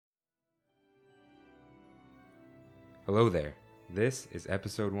Hello there. This is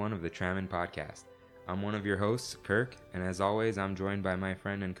episode 1 of the Trammin Podcast. I'm one of your hosts, Kirk, and as always, I'm joined by my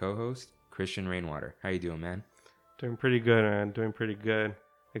friend and co-host, Christian Rainwater. How you doing, man? Doing pretty good, man. Doing pretty good.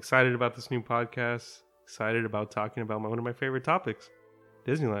 Excited about this new podcast. Excited about talking about one of my favorite topics,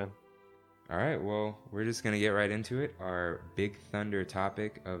 Disneyland. All right, well, we're just going to get right into it. Our big thunder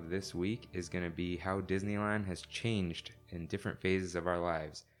topic of this week is going to be how Disneyland has changed in different phases of our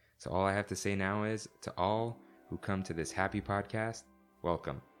lives. So all I have to say now is, to all who come to this happy podcast,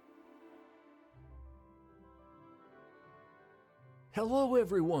 welcome. Hello,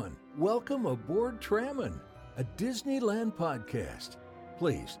 everyone. Welcome aboard Trammin, a Disneyland podcast.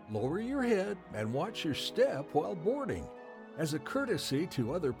 Please lower your head and watch your step while boarding. As a courtesy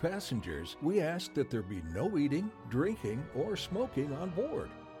to other passengers, we ask that there be no eating, drinking, or smoking on board.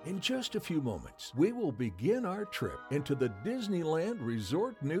 In just a few moments, we will begin our trip into the Disneyland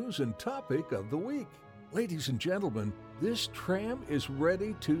Resort news and topic of the week. Ladies and gentlemen, this tram is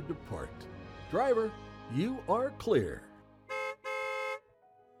ready to depart. Driver, you are clear.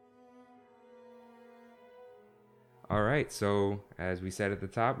 All right, so as we said at the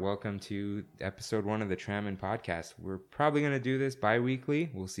top, welcome to episode 1 of the Trammin Podcast. We're probably going to do this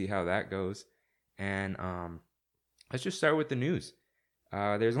bi-weekly. We'll see how that goes. And let's just start with the news.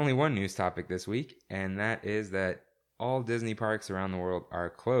 There's only one news topic this week, and that is that all Disney parks around the world are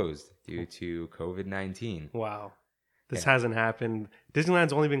closed due to COVID-19. Wow. This hasn't happened.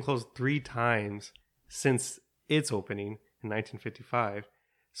 Disneyland's only been closed 3 times since its opening in 1955.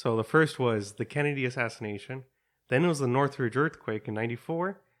 So the first was the Kennedy assassination. Then it was the Northridge earthquake in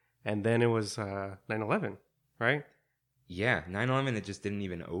 94. And then it was 9/11, right? Yeah, 9/11, it just didn't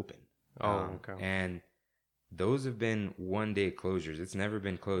even open. Okay. And those have been one-day closures. It's never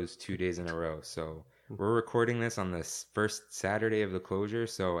been closed 2 days in a row. So we're recording this on the first Saturday of the closure.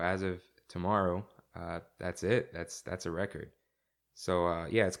 So as of tomorrow, that's it. That's a record. So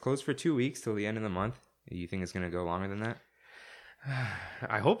yeah, it's closed for 2 weeks till the end of the month. You think it's going to go longer than that?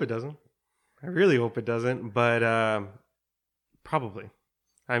 I hope it doesn't. I really hope it doesn't, but probably.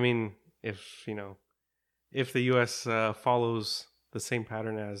 I mean, if the U.S. follows the same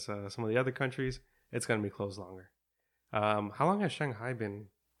pattern as some of the other countries, it's going to be closed longer. How long has Shanghai been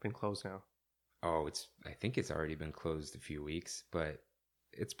closed now? Oh, I think it's already been closed a few weeks, but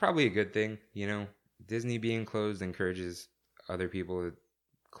it's probably a good thing. Disney being closed encourages other people to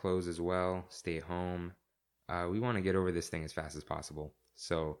close as well, stay home. We want to get over this thing as fast as possible.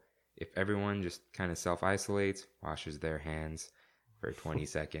 So if everyone just kind of self-isolates, washes their hands for 20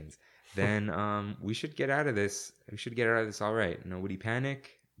 seconds, then we should get out of this. We should get out of this all right. Nobody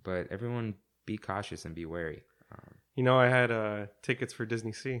panic, but everyone be cautious and be wary. I had tickets for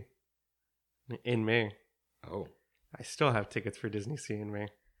Disney Sea in May. Oh. I still have tickets for Disney Sea in May.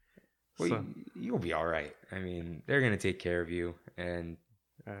 Well, so, you'll be all right. I mean, they're going to take care of you. And,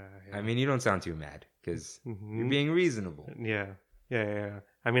 yeah. I mean, you don't sound too mad because you're being reasonable. Yeah.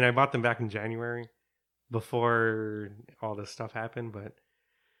 I mean, I bought them back in January before all this stuff happened. But,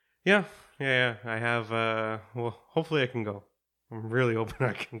 yeah. I have, well, hopefully I can go. I'm really hoping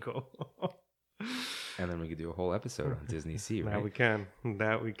I can go. And then we could do a whole episode on Disney Sea, right?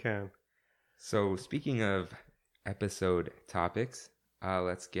 That we can. So speaking of episode topics,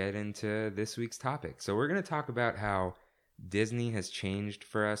 let's get into this week's topic. So we're going to talk about how Disney has changed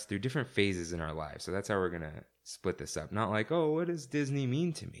for us through different phases in our lives. So that's how we're going to split this up. Not like, oh, what does Disney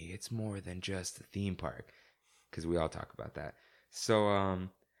mean to me? It's more than just a theme park, because we all talk about that. So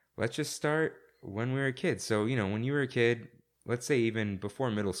let's just start when we were kids. So, when you were a kid, let's say even before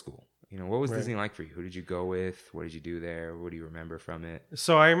middle school, what was Disney like for you? Who did you go with? What did you do there? What do you remember from it?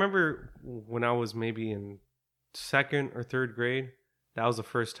 So I remember when I was maybe in 2nd or 3rd grade, that was the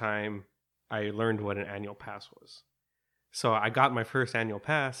first time I learned what an annual pass was. So I got my first annual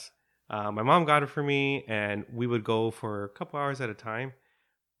pass. My mom got it for me, and we would go for a couple hours at a time.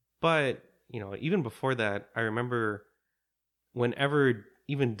 But, even before that, I remember whenever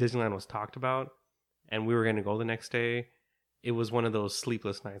even Disneyland was talked about and we were going to go the next day, it was one of those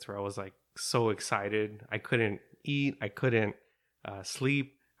sleepless nights where I was like so excited. I couldn't eat. I couldn't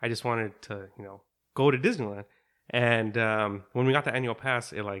sleep. I just wanted to, go to Disneyland. And when we got the annual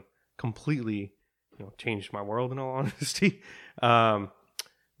pass, it like completely, changed my world in all honesty.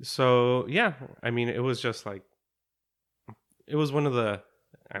 So yeah, I mean, it was just like, it was one of the,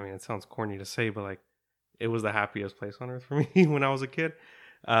 I mean, it sounds corny to say, but like, it was the happiest place on earth for me when I was a kid.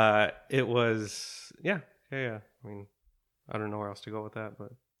 It was, yeah. I mean, I don't know where else to go with that,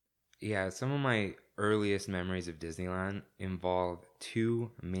 but yeah, some of my earliest memories of Disneyland involve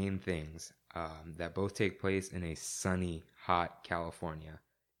 2 main things that both take place in a sunny, hot California.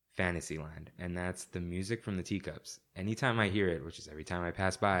 Fantasyland, and that's the music from the teacups. Anytime I hear it, which is every time I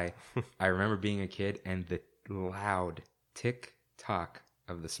pass by, I remember being a kid and the loud tick tock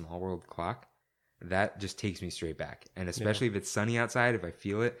of the Small World clock. That just takes me straight back. And especially if it's sunny outside, if I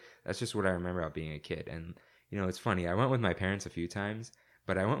feel it, that's just what I remember about being a kid. And, it's funny. I went with my parents a few times,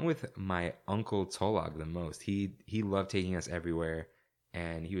 but I went with my uncle Tolog the most. He loved taking us everywhere,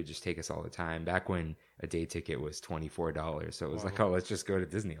 and he would just take us all the time. Back when a day ticket was $24. So it was like, oh, let's just go to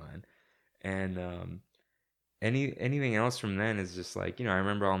Disneyland. And anything else from then is just like, I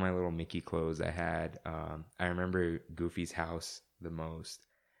remember all my little Mickey clothes I had. I remember Goofy's house the most.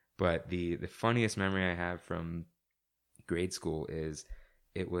 But the funniest memory I have from grade school is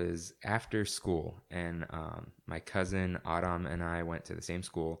it was after school, and my cousin Adam and I went to the same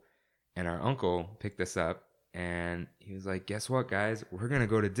school, and our uncle picked us up, and he was like, guess what, guys? We're going to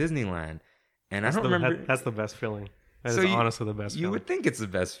go to Disneyland. And I don't remember. That's the best feeling. That is honestly the best feeling. You would think it's the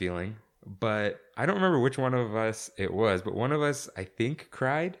best feeling, but I don't remember which one of us it was, but one of us, I think,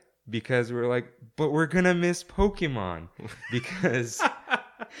 cried because we were like, but we're going to miss Pokemon because...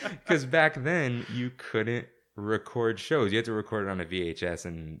 Because back then, you couldn't record shows. You had to record it on a VHS,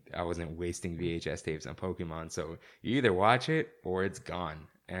 and I wasn't wasting VHS tapes on Pokemon. So you either watch it or it's gone.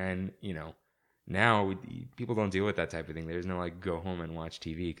 And, now people don't deal with that type of thing. There's no, go home and watch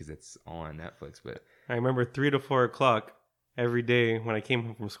TV because it's all on Netflix. But I remember 3 to 4 o'clock every day when I came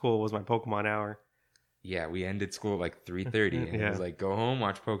home from school was my Pokemon hour. Yeah, we ended school at 3:30, and it was like, go home,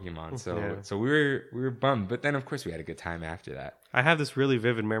 watch Pokemon. So we were bummed, but then of course we had a good time after that. I have this really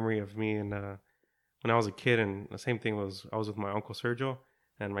vivid memory of me and when I was a kid, and the same thing was I was with my uncle Sergio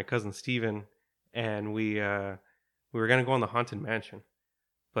and my cousin Steven, and we were gonna go on the Haunted Mansion,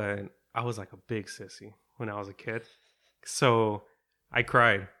 but I was like a big sissy when I was a kid, so I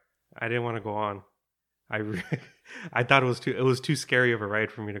cried. I didn't want to go on. I thought it was too scary of a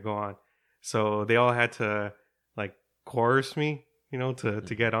ride for me to go on. So they all had to coerce me,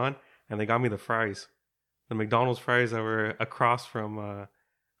 to get on, and they got me the fries, the McDonald's fries that were across from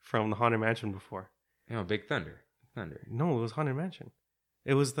the Haunted Mansion before. Big Thunder. No, it was Haunted Mansion.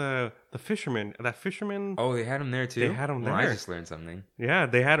 It was the fisherman. That fisherman. Oh, they had him there too. They had him there. I just learned something. Yeah,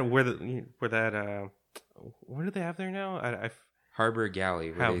 they had it where what do they have there now? Harbor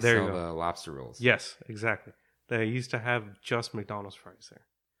Galley, where they sell the lobster rolls. Yes, exactly. They used to have just McDonald's fries there.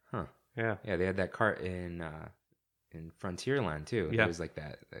 Huh. Yeah. Yeah, they had that cart in Frontierland too. Yeah. It was like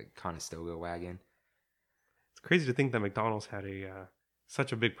that Conestoga wagon. It's crazy to think that McDonald's had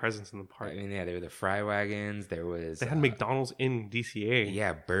such a big presence in the park. I mean, yeah, there were the fry wagons. They had McDonald's in DCA.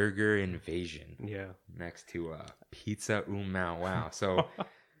 Yeah, Burger Invasion. Yeah. Next to Pizza Umau. Wow.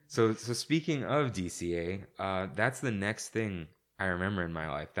 So speaking of DCA, that's the next thing I remember in my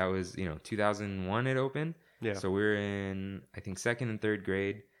life. That was 2001 it opened. Yeah. So we were in I think 2nd and 3rd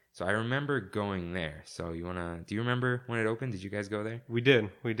grade. So I remember going there. So do you remember when it opened? Did you guys go there? We did.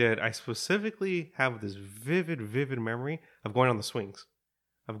 I specifically have this vivid memory of going on the swings.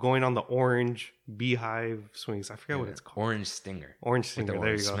 Of going on the orange beehive swings. I forget what it's called. Orange Stinger. Orange Stinger. With the there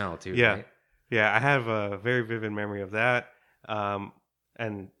orange you go. Smell too. Yeah. Right? Yeah, I have a very vivid memory of that.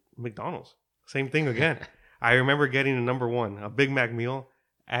 And McDonald's. Same thing again. I remember getting a number 1, a Big Mac meal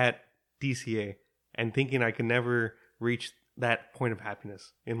at DCA, and thinking I could never reach that point of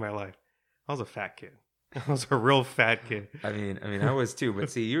happiness in my life. I was a fat kid. I was a real fat kid. I mean, I was too. But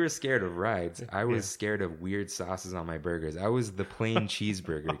see, you were scared of rides. I was scared of weird sauces on my burgers. I was the plain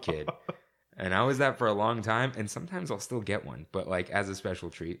cheeseburger kid, and I was that for a long time. And sometimes I'll still get one, but as a special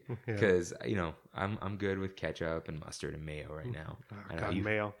treat, because I'm good with ketchup and mustard and mayo right now. Oh, God,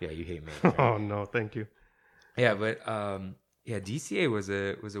 mayo. Yeah, you hate mayo. Right? Oh no, thank you. Yeah, but DCA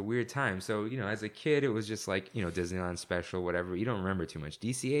was a weird time. So as a kid, it was just Disneyland special, whatever. You don't remember too much.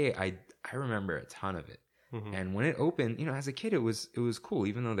 DCA, I remember a ton of it. Mm-hmm. And when it opened, as a kid, it was cool,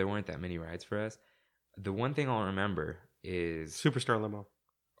 even though there weren't that many rides for us. The one thing I'll remember is Superstar Limo.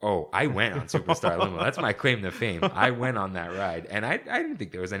 Oh, I went on Superstar Limo. That's my claim to fame. I went on that ride, and I didn't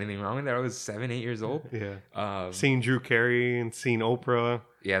think there was anything wrong with that. I was 7, 8 years old. Yeah. Seeing Drew Carey and seeing Oprah.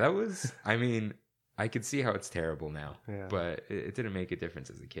 Yeah, that was. I mean, I could see how it's terrible now, yeah. but it didn't make a difference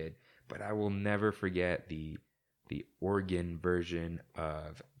as a kid. But I will never forget the Oregon version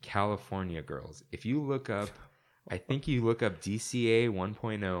of California Girls. If you look up, I think you look up DCA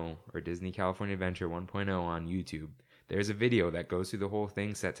 1.0 or Disney California Adventure 1.0 on YouTube. There's a video that goes through the whole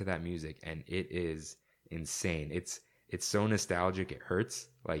thing set to that music, and it is insane. It's so nostalgic, it hurts.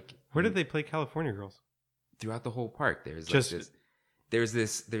 Where did they play California Girls? Throughout the whole park. There's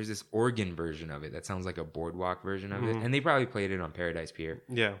this Oregon version of it that sounds like a boardwalk version of it, and they probably played it on Paradise Pier.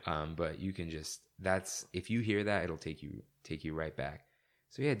 Yeah. But you can if you hear that, it'll take you right back.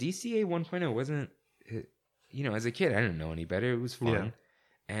 So yeah, DCA 1.0 wasn't, as a kid, I didn't know any better. It was fun. Yeah.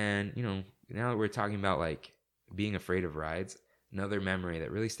 And, now that we're talking about like being afraid of rides, another memory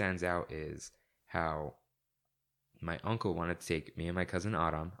that really stands out is how my uncle wanted to take me and my cousin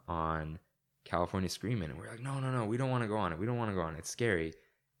Adam on California Screamin'. And we're like, no, we don't want to go on it. We don't want to go on it. It's scary.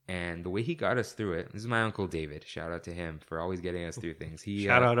 And the way he got us through it, this is my Uncle David. Shout out to him for always getting us through things.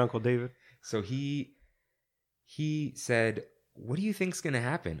 Shout out Uncle David. So he said, what do you think's going to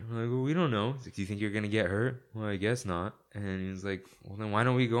happen? I'm like, well, we don't know. He's like, do you think you're going to get hurt? Well, I guess not. And he was like, well, then why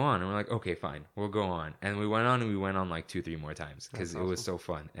don't we go on? And we're like, okay, fine. We'll go on. And we went on like 2-3 more times because it was so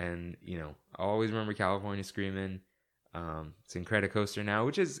fun. And, I always remember California Screamin'. It's Incredicoaster now,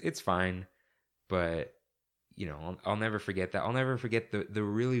 which it's fine. But, I'll never forget that. I'll never forget the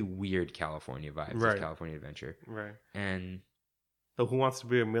really weird California vibes of California Adventure. Right. And the Who Wants to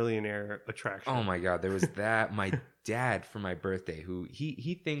Be a Millionaire attraction. Oh my God, there was that. My dad for my birthday, who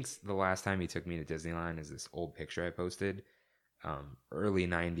he thinks the last time he took me to Disneyland is this old picture I posted, early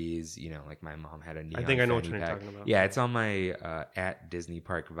 90s. Like my mom had a neon. I think I know what fanny you're pack. talking about. Yeah, it's on my at Disney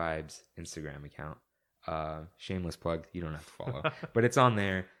Park Vibes Instagram account. Shameless plug. You don't have to follow, but it's on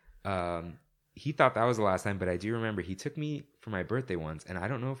there. He thought that was the last time, but I do remember he took me for my birthday once, and I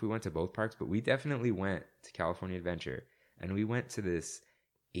don't know if we went to both parks, but we definitely went to California Adventure. And we went to this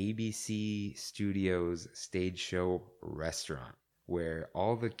ABC Studios stage show restaurant where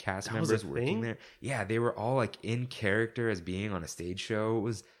all the cast members working there. Yeah, they were all like in character as being on a stage show. It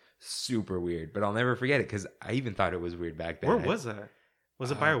was super weird, but I'll never forget it because I even thought it was weird back then. Where was that?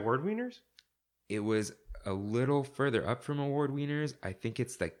 Was it by Award Wieners? It was a little further up from Award Wieners. I think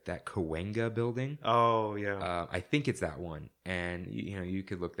it's like that Cahuenga building. Oh, yeah. I think it's that one. And, you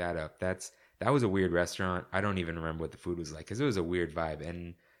could look that up. That was a weird restaurant. I don't even remember what the food was like because it was a weird vibe.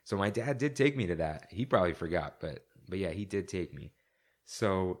 And so my dad did take me to that. He probably forgot, but yeah, he did take me.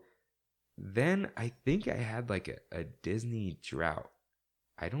 So then I think I had like a Disney drought.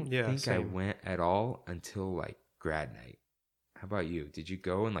 I don't think same. I went at all until like grad night. How about you? Did you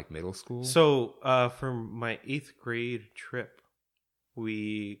go in like middle school? So for my 8th grade trip,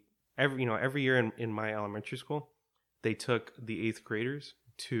 we every year in my elementary school, they took the 8th graders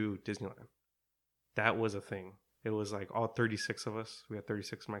to Disneyland. That was a thing. It was like all 36 of us. We had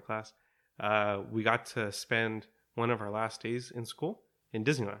 36 in my class. We got to spend one of our last days in school in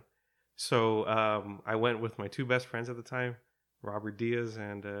Disneyland. So I went with my 2 best friends at the time, Robert Diaz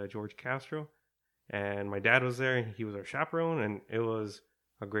and George Castro. And my dad was there. And he was our chaperone. And it was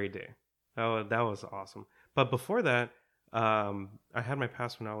a great day. That was awesome. But before that, I had my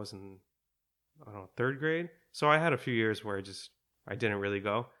pass when I was in, 3rd grade. So I had a few years where I didn't really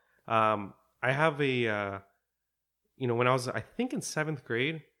go. I have when I was, I think in 7th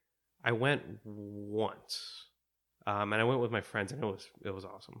grade, I went once. And I went with my friends, and it was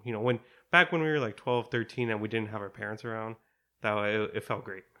awesome. Back when we were like 12, 13 and we didn't have our parents around, it felt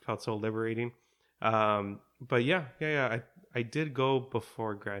great. It felt so liberating. But yeah. I did go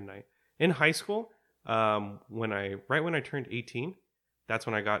before grad night. In high school, when I turned 18, that's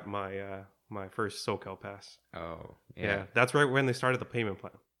when I got my first SoCal pass. Oh, yeah. That's right when they started the payment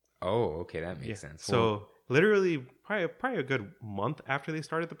plan. Oh, okay, that makes sense. So literally, probably a good month after they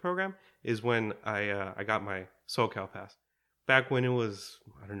started the program is when I got my SoCal pass. Back when it was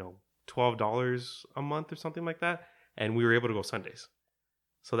 $12 a month or something like that, and we were able to go Sundays.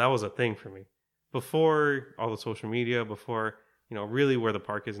 So that was a thing for me. Before all the social media, before really where the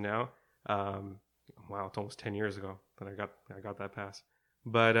park is now. Wow, it's almost 10 years ago that I got that pass.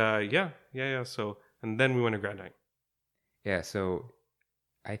 But yeah. So and then we went to grad night. Yeah, so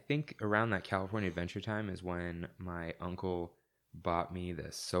I think around that California Adventure time is when my uncle bought me the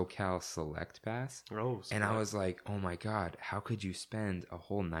SoCal Select Pass. Oh, and I was like, oh my God, how could you spend a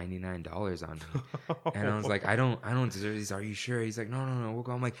whole $99 on me? And I was like, I don't deserve these. Are you sure? He's like, no, we'll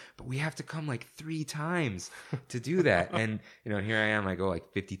go. I'm like, but we have to come like 3 times to do that. And, here I am. I go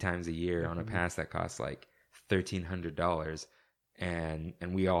like 50 times a year on a pass that costs like $1,300. And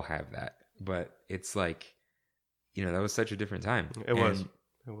we all have that. But it's like, that was such a different time. It was.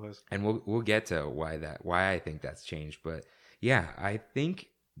 And we'll get to why I think that's changed. But yeah, I think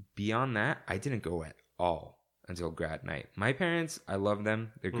beyond that, I didn't go at all until grad night. My parents, I love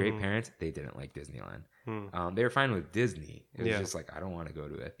them. They're great parents. They didn't like Disneyland. They were fine with Disney. It was just like, I don't want to go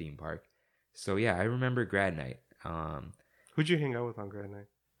to a theme park. So yeah, I remember grad night. Who'd you hang out with on grad night?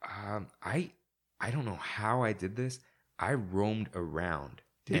 I don't know how I did this. I roamed around.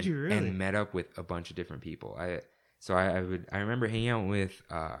 Did you really? And met up with a bunch of different people. I remember hanging out with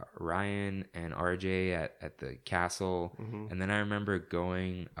Ryan and RJ at the castle, and then I remember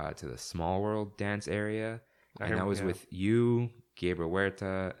going to the Small World dance area, and that was with you, Gabriel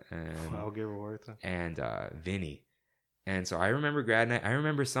Huerta, and Wow, Gabriel Huerta. and Vinny. And so I remember grad night. I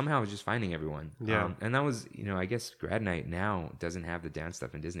remember somehow just finding everyone. Yeah. And that was, I guess grad night now doesn't have the dance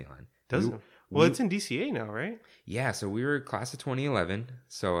stuff in Disneyland. Doesn't. Well, it's in DCA now, right? Yeah. So we were class of 2011.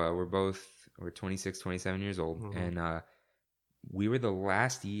 So we're 26, 27 years old. Mm-hmm. And we were the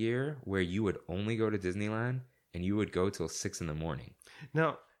last year where you would only go to Disneyland and you would go till 6 a.m.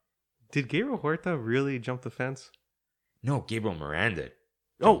 Now, did Gabriel Huerta really jump the fence? No, Gabriel Miranda.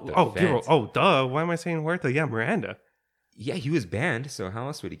 Gabriel. Oh, duh. Why am I saying Huerta? Yeah, Miranda. Yeah, he was banned, so how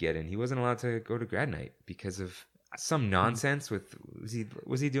else would he get in? He wasn't allowed to go to grad night because of some nonsense with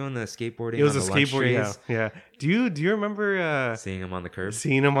was he doing the skateboarding? It was on a the lunch skateboard. trays? Yeah. Do you remember Seeing him on the curb?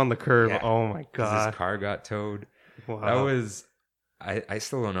 seeing him on the curb? Yeah. Oh my 'Cause god. his car got towed. Wow. That was I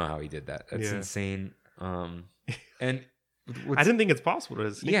still don't know how he did that. That's Yeah. insane. And I didn't think it's possible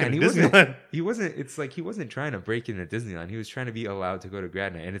to sneak yeah, and into he Disneyland. wasn't. It's like he wasn't trying to break into Disneyland. He was trying to be allowed to go to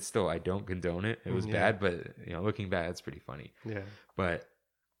grad night, and it's still. I don't condone it. It was Yeah. bad, but looking back, it's pretty funny. Yeah. But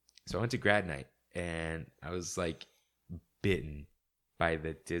so I went to grad night, and I was like bitten by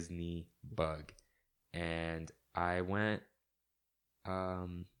the Disney bug, and I went.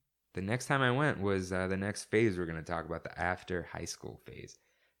 The next time I went was the next phase we're going to talk about, the after high school phase.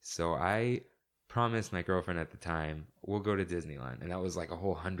 So I promised my girlfriend at the time we'll go to Disneyland, and that was like a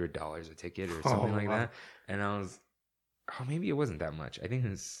whole $100 a ticket or something like wow. that. And I was, maybe it wasn't that much. I think it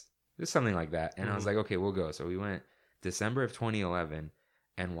was something like that. And I was like, okay, we'll go. So we went December of 2011,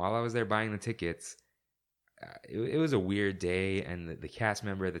 and while I was there buying the tickets, it was a weird day, and the cast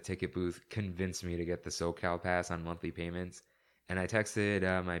member at the ticket booth convinced me to get the SoCal pass on monthly payments. And I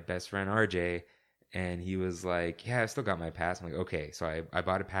texted my best friend RJ, and he was like, yeah, I still got my pass. I'm like, okay. So I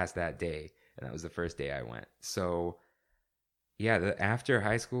bought a pass that day, and that was the first day I went. So yeah, the after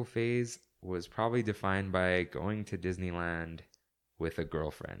high school phase was probably defined by going to Disneyland with a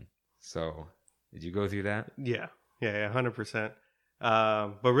girlfriend. So did you go through that? Yeah. 100%.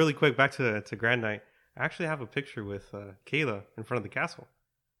 But really quick, back to grad night. I actually have a picture with Kayla in front of the castle.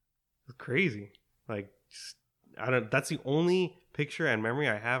 It's crazy. Like, that's the only picture and memory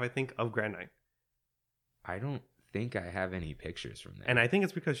I have, I think, of grad night. I don't think I have any pictures from there. And I think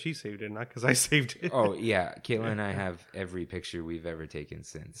it's because she saved it, not because I saved it. Oh yeah, Kayla and I have every picture we've ever taken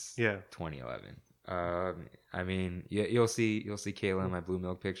since 2011. I mean, you'll see Kayla in my Blue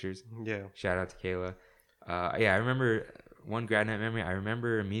Milk pictures. Yeah. Shout out to Kayla. Yeah, I remember one grad night memory. I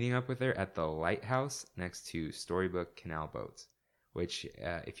remember meeting up with her at the lighthouse next to Storybook Canal Boats, which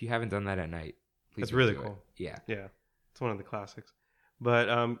if you haven't done that at night, please That's really do it. cool. Yeah. It's one of the classics.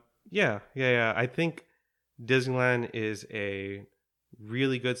 But yeah. I think Disneyland is a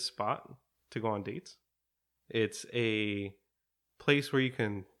really good spot to go on dates. It's a place where you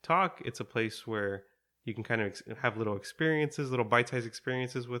can talk. It's a place where you can kind of have little experiences, little bite-sized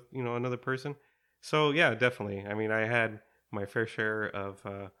experiences with another person. So yeah, definitely. I mean, I had my fair share of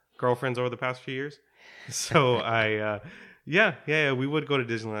girlfriends over the past few years. So we would go to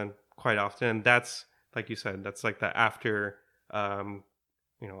Disneyland quite often. And that's, like you said, that's like the after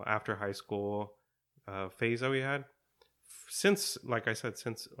high school phase that we had. Since, like I said,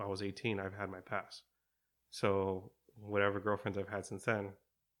 since I was 18, I've had my pass. So whatever girlfriends I've had since then,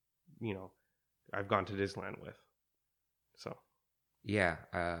 I've gone to Disneyland with. So Yeah,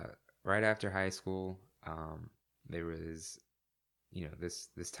 right after high school, there was,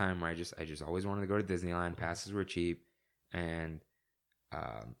 this time where I just always wanted to go to Disneyland. Passes were cheap, and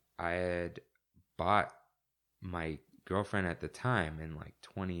I had bought my girlfriend at the time in like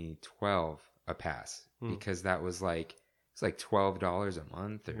 2012 a pass because that was like it's like $12 a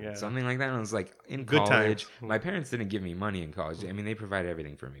month or something like that. And I was like, in Good college, times. my parents didn't give me money in college. I mean, they provided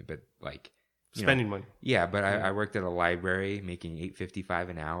everything for me, but like spending money. Yeah, but I worked at a library making $8.55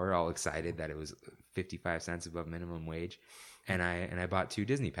 an hour, all excited that it was 55 cents above minimum wage. And I bought 2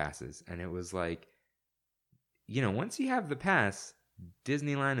 Disney passes, and it was like, once you have the pass,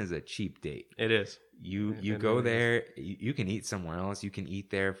 Disneyland is a cheap date. It is. You go there, you can eat somewhere else. You can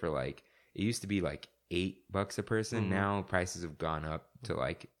eat there for like, it used to be like $8 a person. Now prices have gone up to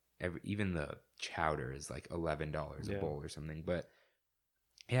like even the chowder is like $11 a bowl or something. But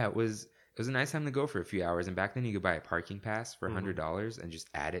yeah, it was a nice time to go for a few hours. And back then you could buy a parking pass for $100 and just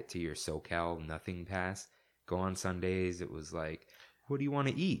add it to your SoCal nothing pass. Go on Sundays. It was like, what do you want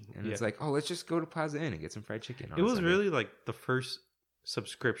to eat? And it's like, oh, let's just go to Plaza Inn and get some fried chicken. It was Sunday. Really like the first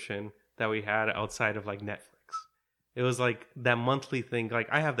subscription that we had outside of like Netflix. It was like that monthly thing. Like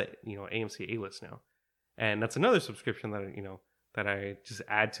I have the AMC A-List now, and that's another subscription that that I just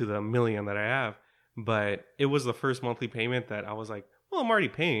add to the million that I have. But it was the first monthly payment that I was like, well, I'm already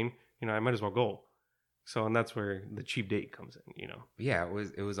paying. I might as well go. So, and that's where the cheap date comes in, you know. Yeah,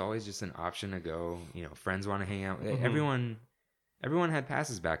 it was always just an option to go. You know, friends want to hang out. Mhm. Everyone had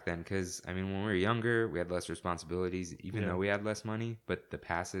passes back then because I mean, when we were younger, we had less responsibilities, even Yeah. though we had less money. But the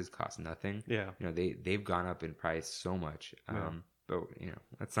passes cost nothing. Yeah. You know, they've gone up in price so much. Yeah. But you know,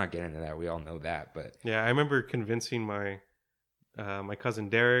 let's not get into that. We all know that. But Yeah, I remember convincing my my cousin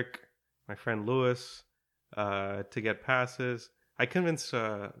Derek, my friend Lewis, to get passes. I convinced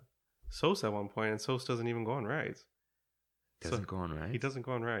Sos at one point, and Sos doesn't even go on rides. doesn't go on right. He doesn't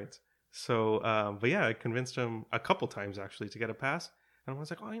go on rides. So, but yeah, I convinced him a couple times actually to get a pass. And I was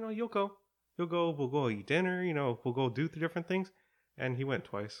like, oh, you know, you'll go. We'll go eat dinner. You know, we'll go do the different things. And he went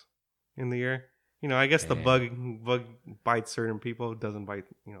twice in the year. You know, I guess the Damn. bug bites certain people, doesn't bite,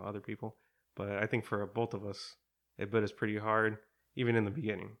 you know, other people. But I think for both of us, it bit us pretty hard, even in the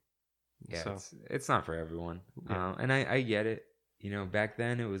beginning. Yeah, So, it's not for everyone. Yeah. And I get it. You know, back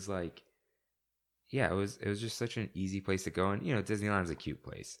then it was like, yeah, it was just such an easy place to go. And you know, Disneyland's a cute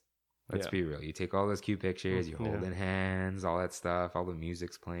place. Let's Yeah. be real. You take all those cute pictures, you Yeah. holding hands, all that stuff, all the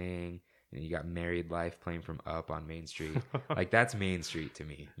music's playing. And you got Married Life playing from Up on Main Street. Like that's Main Street to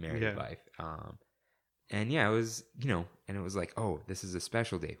me, Married Yeah. Life. And yeah, it was, you know, and it was like, oh, this is a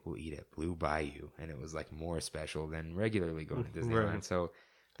special day. We'll eat at Blue Bayou. And it was like more special than regularly going to Disneyland. Right. So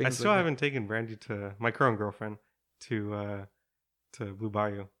I things still like that. haven't taken Brandy to my current girlfriend to Blue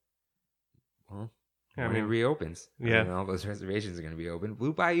Bayou. Well, Yeah, I when it mean, reopens, yeah. and all those reservations are going to be open.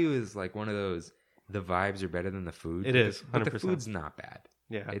 Blue Bayou is like one of those. The vibes are better than the food. It but is, but the 100%. food's not bad.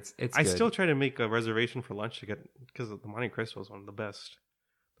 Yeah, It's I good. still try to make a reservation for lunch to get because the Monte Cristo is one of the best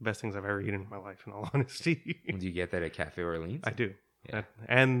things I've ever eaten in my life. In all honesty, Do you get that at Cafe Orleans? I do. Yeah.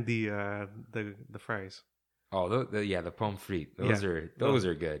 And the fries. Oh, the pomme frite. Those Yeah. are Those-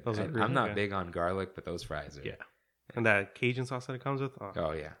 are good. those are I'm really not good. big on garlic, but those fries are. Yeah. And that Cajun sauce that it comes with,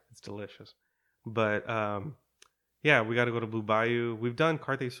 Oh yeah. it's delicious. But yeah, we got to go to Blue Bayou. We've done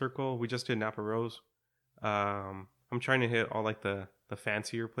Carthay Circle. We just did Napa Rose. I'm trying to hit all like the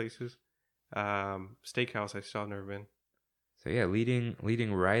fancier places. Steakhouse, I still have never been. So yeah,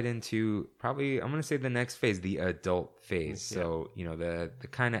 leading right into probably I'm gonna say the next phase, the adult phase. Yeah. So you know the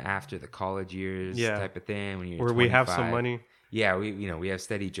kind of after the college years Yeah. type of thing when you're Where we have 25. some money. Yeah, we have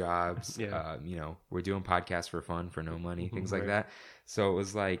steady jobs. Yeah. You know, we're doing podcasts for fun, for no money, things like Right. that. So it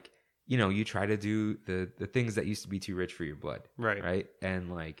was like, you know, you try to do the things that used to be too rich for your blood, Right. right?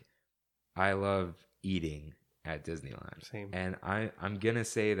 And like, I love eating at Disneyland, Same. and I'm gonna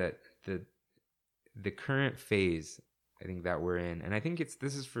say that the current phase, I think that we're in, and I think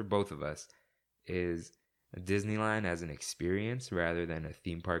this is for both of us, is Disneyland as an experience rather than a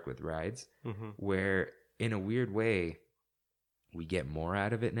theme park with rides, Mm-hmm. where in a weird way we get more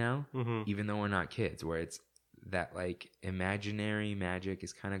out of it now, Mm-hmm. even though we're not kids, where it's that like imaginary magic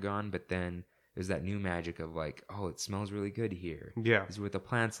is kind of gone, but then there's that new magic of like, oh, it smells really good here. Yeah. This is what the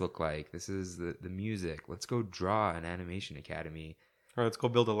plants look like. This is the music. Let's go draw an animation academy. Or let's go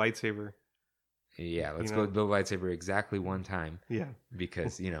build a lightsaber. Yeah, let's You go know? build a lightsaber exactly one time Yeah.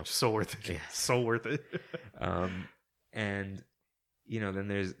 because, you know, So worth it. Yeah. So worth it. and you know, then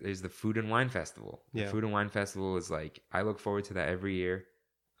there's the Food and Wine Festival. The Yeah. Food and Wine Festival is like, I look forward to that every year.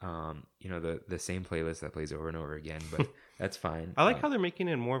 You know, the same playlist that plays over and over again, but that's fine. I like how they're making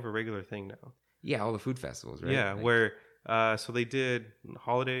it more of a regular thing now. yeah, all the food festivals, right? Yeah, Like, where so they did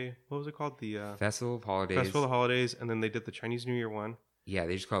holiday. What was it called? The Festival of Holidays. Festival of the Holidays, and then they did the Chinese New Year one. Yeah,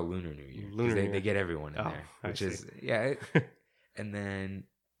 they just call it Lunar New Year. 'Cause Lunar they, New they Year. get everyone in Oh, there, I which see. is and then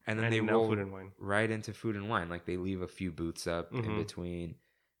they now roll Food and Wine. right into Food and Wine. Like they leave a few booths up in Mhm. between,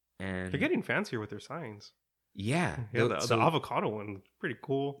 and They're getting fancier with their signs. yeah, Yeah, the- the so avocado one, pretty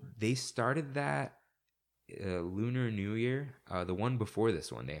cool. they started that Lunar New Year. The one before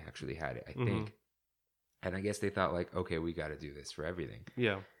this one, they actually had it, I Mhm. think. And I guess they thought like, okay, we got to do this for everything.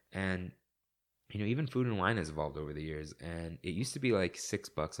 Yeah, And you know, even Food and Wine has evolved over the years. And it used to be like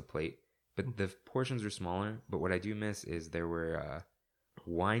 $6 a plate, but the portions were smaller. But what I do miss is there were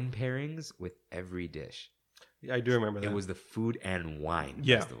wine pairings with every dish. yeah, I do remember that. It was the Food and Wine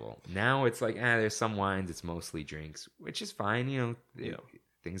Yeah. Festival. Now it's like, there's some wines, it's mostly drinks, which is fine. You know, Yeah.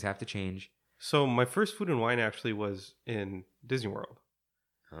 things have to change. So my first Food and Wine actually was in Disney World.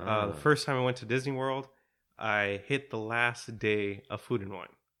 Ah. The first time I went to Disney World, I hit the last day of Food and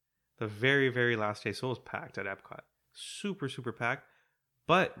Wine. The very, very last day. So it was packed at Epcot. Super, super packed.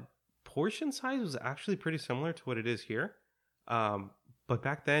 But portion size was actually pretty similar to what it is here. But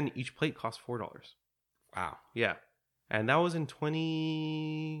back then, each plate cost $4. Wow. Yeah. And that was in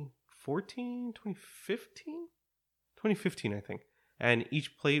 2014, 2015? 2015, I think. And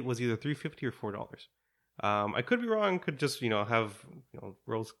each plate was either $3.50 or $4. I could be wrong. Could just, have,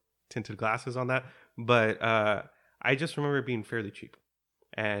 rose tinted glasses on that. But I just remember it being fairly cheap,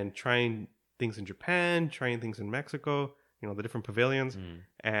 and trying things in Japan, trying things in Mexico, the different pavilions,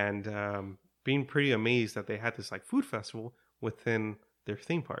 and being pretty amazed that they had this like food festival within their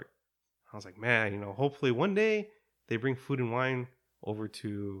theme park. I was like, man, hopefully one day they bring food and wine over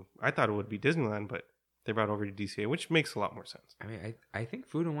to, I thought it would be Disneyland, but they brought it over to DCA, which makes a lot more sense. I mean, I think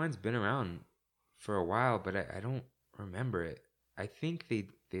Food and Wine's been around for a while, but I don't remember it. I think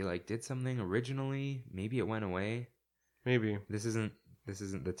they like did something originally. Maybe it went away. Maybe. This isn't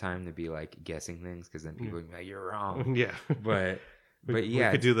the time to be like guessing things, because then people will be like, you're wrong. Yeah. But yeah,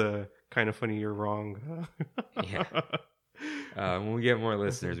 we could do the kind of funny you're wrong. Yeah. When we get more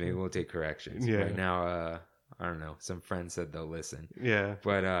listeners, maybe we'll take corrections. Yeah. Right now, I don't know. Some friends said they'll listen. Yeah.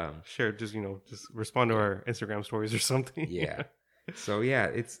 But sure, just respond to our Instagram stories or something. Yeah. So yeah,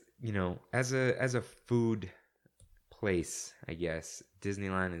 it's as a food place, I guess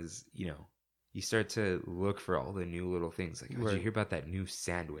Disneyland is you start to look for all the new little things. Like, did you hear about that new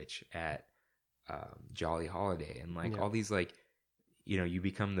sandwich at Jolly Holiday? And like all these like you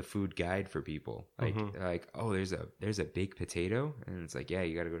become the food guide for people. Like like, oh, there's a baked potato, and it's like, yeah,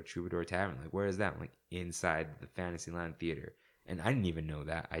 you got to go to Troubadour Tavern. Like, where is that? I'm like, inside the Fantasyland Theater. And I didn't even know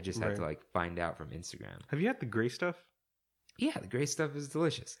that. I just had to like find out from Instagram. Have you had the gray stuff? Yeah, the gray stuff is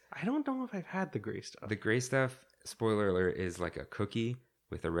delicious. I don't know if I've had the gray stuff. The gray stuff, spoiler alert, is like a cookie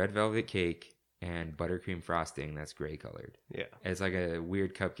with a red velvet cake and buttercream frosting that's gray colored. Yeah. It's like a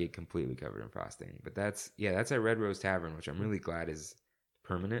weird cupcake completely covered in frosting. But that's at Red Rose Tavern, which I'm really glad is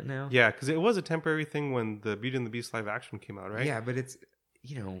permanent now. Yeah, because it was a temporary thing when the Beauty and the Beast live action came out, right? Yeah, but it's,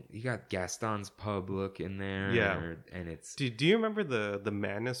 you got Gaston's Pub look in there. Yeah. And it's... Do you remember the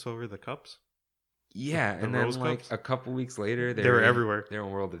madness over the cups? Yeah, The and then rose like cups? a couple weeks later, They were everywhere. They're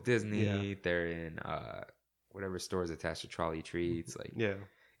in World of Disney. Yeah. They're in whatever stores attached to Trolley Treats. Like, Yeah.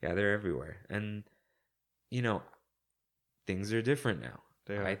 yeah, they're everywhere. And things are different now.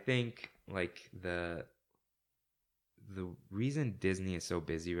 They are. I think like the reason Disney is so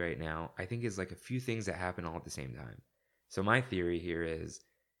busy right now, I think is like a few things that happen all at the same time. So my theory here is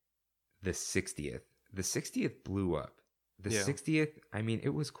the 60th. The 60th blew up. The 60th, I mean, it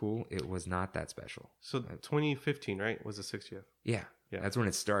was cool. It was not that special. So 2015, right, was the 60th? Yeah. Yeah. That's when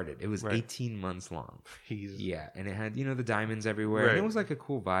it started. It was Right. 18 months long. He's Yeah. And it had, the diamonds everywhere. And Right. it was like a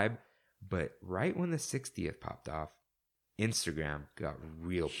cool vibe. But right when the 60th popped off, Instagram got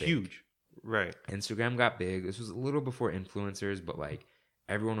real big. huge. Right. Instagram got big. This was a little before influencers, but like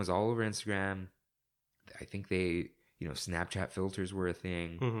everyone was all over Instagram. I think they, Snapchat filters were a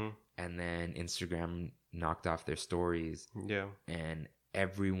thing. Mm-hmm. And then Instagram knocked off their stories, Yeah. and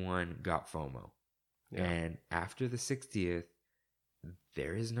everyone got FOMO. Yeah. And after the 60th,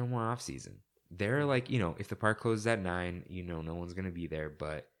 there is no more off season. There are like, if the park closes at 9, no one's going to be there.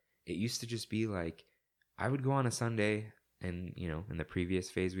 But it used to just be like, I would go on a Sunday, and, in the previous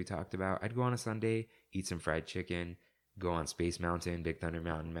phase we talked about, I'd go on a Sunday, eat some fried chicken, go on Space Mountain, Big Thunder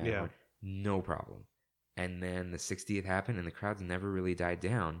Mountain, Matterhorn, no problem. And then the 60th happened, and the crowds never really died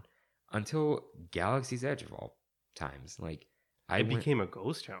down until Galaxy's Edge of all times. Like, It became a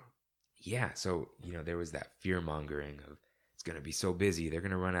ghost town. Yeah, so, there was that fear-mongering of, it's going to be so busy, they're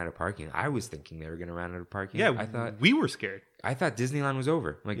going to run out of parking. I was thinking they were going to run out of parking. Yeah, we were scared. I thought Disneyland was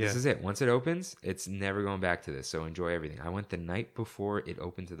over. Like, Yeah. this is it. Once it opens, it's never going back to this, so enjoy everything. I went the night before it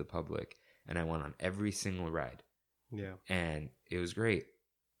opened to the public, and I went on every single ride. Yeah. And it was great.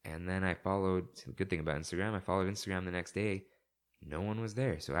 And then I followed, the good thing about Instagram, I followed Instagram the next day. No one was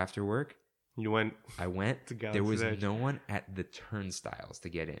there. So after work, You went. I went. To Galaxy's There was Edge. no one at the turnstiles to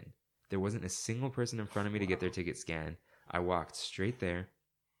get in. There wasn't a single person in front of me to get their ticket scanned. I walked straight there,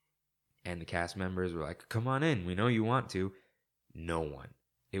 and the cast members were like, "Come on in. We know you want to." No one.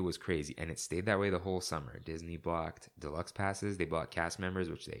 It was crazy, and it stayed that way the whole summer. Disney blocked deluxe passes. They blocked cast members,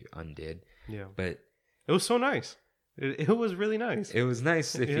 which they undid. Yeah. But It was so nice. It was really nice. it was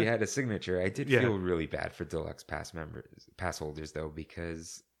nice if you Yeah. had a signature. I did Yeah. feel really bad for deluxe pass holders though,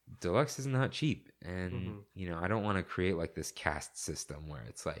 because deluxe is not cheap, and I don't want to create like this caste system where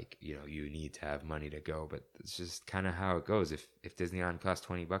it's like you need to have money to go, but it's just kind of how it goes. If Disneyland cost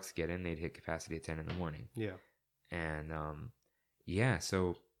 $20 to get in, they'd hit capacity at 10 in the morning. Yeah. And yeah,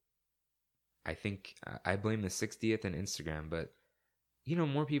 so I think I blame the 60th and Instagram, but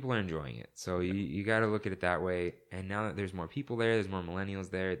more people are enjoying it. So you got to look at it that way. And now that there's more people there's more millennials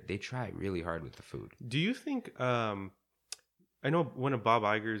there, they try really hard with the food. Do you think? I know one of Bob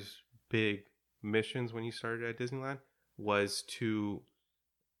Iger's big missions when he started at Disneyland was to,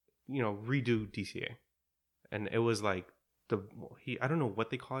 redo DCA, and it was like I don't know what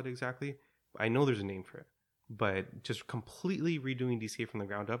they call it exactly. I know there's a name for it, but just completely redoing DCA from the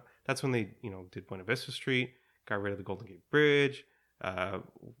ground up. That's when they, did Buena Vista Street, got rid of the Golden Gate Bridge.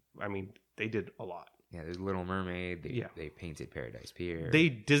 They did a lot. Yeah, there's Little Mermaid. They painted Paradise Pier. They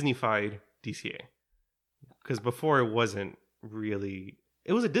Disneyfied DCA. Because before it wasn't really...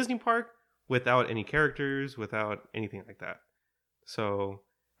 It was a Disney park without any characters, without anything like that. So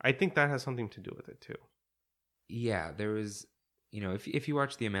I think that has something to do with it too. Yeah, there was... if you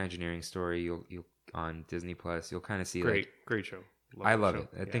watch the Imagineering story, you'll on Disney Plus, you'll kind of see great show. I love it.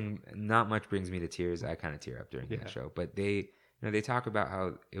 I think not much brings me to tears. I kind of tear up during that show. But they talk about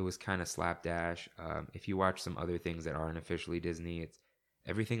how it was kind of slapdash. If you watch some other things that aren't officially Disney,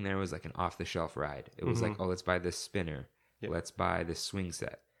 everything there was like an off-the-shelf ride. It was like, oh, let's buy this spinner. Yep. Let's buy this swing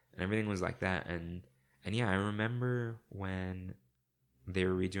set. And everything was like that. And yeah, I remember when they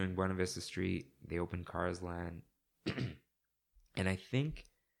were redoing Buena Vista Street, they opened Cars Land. And I think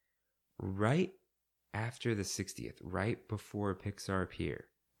right after the 60th, right before Pixar Pier,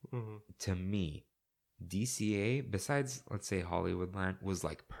 to me, DCA, besides, let's say, Hollywoodland, was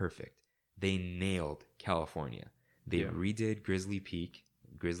like perfect. They nailed California. They redid Grizzly Peak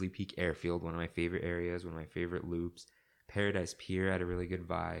Airfield, one of my favorite areas, one of my favorite loops. Paradise Pier had a really good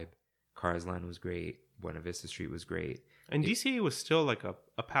vibe. Cars Land was great. Buena Vista Street was great. And DCA was still like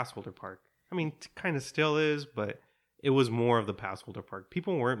a pass holder park. I mean, kind of still is, but it was more of the pass holder park.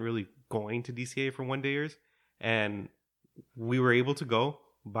 People weren't really going to DCA for one dayers, and we were able to go,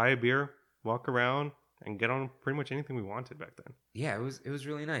 buy a beer, walk around, and get on pretty much anything we wanted back then. Yeah, it was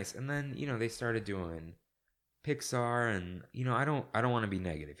really nice. And then, they started doing Pixar, and I don't want to be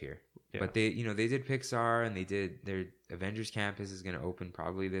negative here. Yeah. But they did Pixar, and they did their Avengers Campus is going to open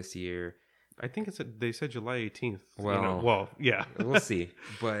probably this year. I think they said July 18th. Well, yeah. We'll see.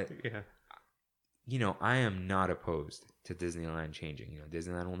 But I am not opposed to Disneyland changing.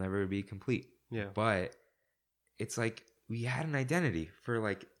 Disneyland will never be complete. Yeah. But it's like we had an identity for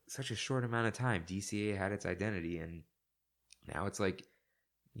like such a short amount of time. DCA had its identity, and now it's like,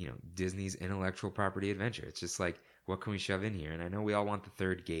 Disney's intellectual property adventure. It's just like, what can we shove in here? And I know we all want the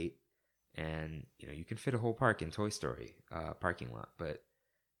third gate, and you can fit a whole park in Toy Story parking lot, but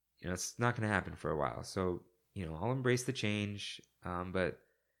it's not going to happen for a while. So I'll embrace the change, but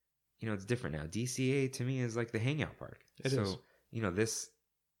it's different now. DCA to me is like the hangout park. It is. This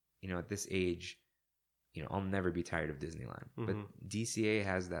at this age, I'll never be tired of Disneyland. But DCA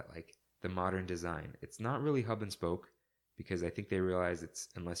has that like the modern design. It's not really hub and spoke, because I think they realize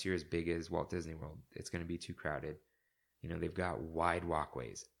unless you're as big as Walt Disney World, it's going to be too crowded. They've got wide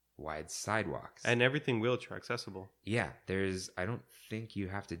walkways, wide sidewalks, and everything wheelchair accessible. Yeah, I don't think you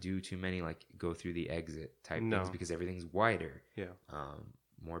have to do too many like go through the exit type things, because everything's wider. Yeah.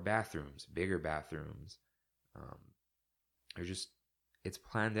 More bathrooms, bigger bathrooms. It's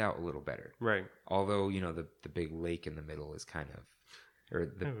planned out a little better. Right. Although, the big lake in the middle is kind of,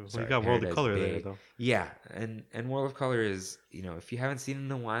 we got World of Color there though. Yeah, and World of Color is, if you haven't seen it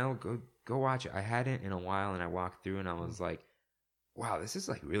in a while, go watch it. I hadn't in a while, and I walked through, and I was like, wow, this is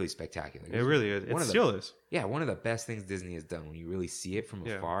like really spectacular. It really is. It still is. Yeah, one of the best things Disney has done when you really see it from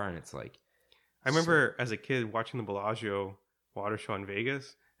afar, and it's like. I remember as a kid watching the Bellagio water show in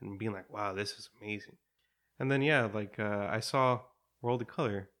Vegas and being like, wow, this is amazing. And then I saw World of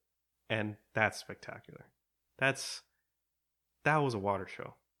Color, and that's spectacular. That was a water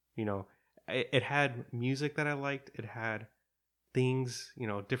show. It had music that I liked. It had things,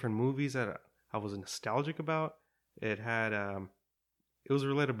 different movies that I was nostalgic about. It had it was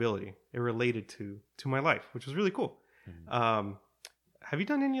relatability. It related to my life, which was really cool. Mm-hmm. Have you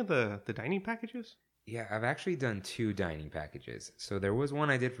done any of the dining packages? Yeah, I've actually done 2 dining packages. So there was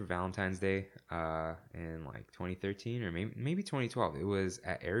one I did for Valentine's Day in like 2013 or maybe 2012. It was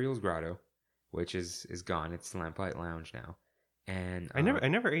at Ariel's Grotto, which is gone. It's Lamplight Lounge now. And I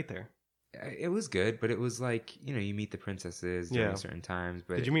never ate there. It was good, but it was like, you meet the princesses during certain times.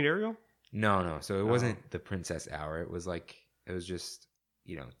 But did you meet Ariel? No. So it wasn't the princess hour. It was just,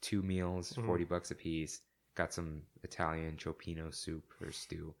 2 meals, $40 a piece. Got some Italian cioppino soup or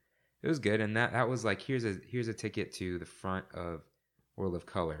stew. It was good, and that was like, here's a ticket to the front of World of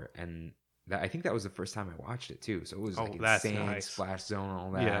Color, and I think that was the first time I watched it too. So it was like insane, nice. Splash Zone,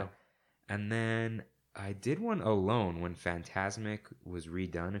 all that. Yeah. And then I did one alone when Fantasmic was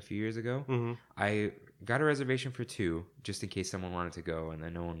redone a few years ago. Mm-hmm. I got a reservation for 2 just in case someone wanted to go, and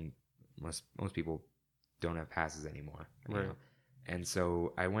then most people don't have passes anymore. Right. And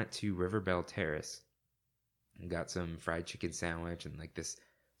so I went to Riverbell Terrace and got some fried chicken sandwich and like this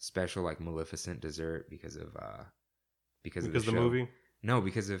special like Maleficent dessert because of the show. Movie? No,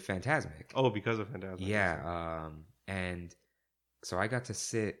 because of Fantasmic. Oh, because of Fantasmic. Yeah. And so I got to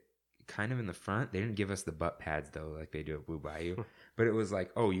sit kind of in the front. They didn't give us the butt pads though, like they do at Blue Bayou. But it was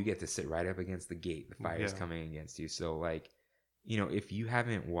like, oh, you get to sit right up against the gate. The fire's coming against you. So like, if you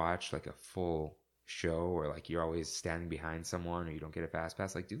haven't watched like a full show, or like you're always standing behind someone, or you don't get a fast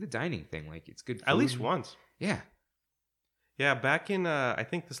pass, like do the dining thing. Like it's good food. At least once. Yeah. Yeah, back in I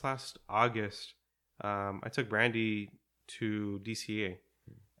think this last August, I took Brandy to DCA,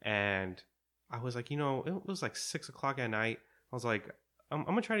 and I was like, it was like 6:00 at night. I was like, I'm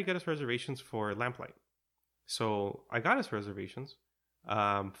gonna try to get us reservations for Lamplight. So I got us reservations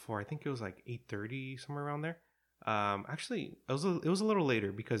for, I think it was like 8:30, somewhere around there. Actually, it was a little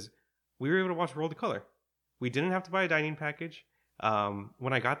later because we were able to watch World of Color. We didn't have to buy a dining package.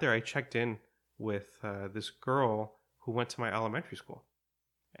 When I got there, I checked in with this girl who went to my elementary school,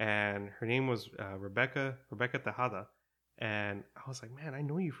 and her name was Rebecca Tejada. And I was like, man, I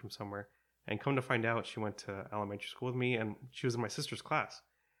know you from somewhere. And come to find out, she went to elementary school with me, and she was in my sister's class.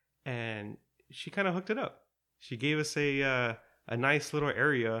 And she kind of hooked it up. She gave us a nice little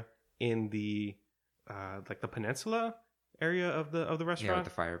area in the like the peninsula area of the restaurant. Yeah, with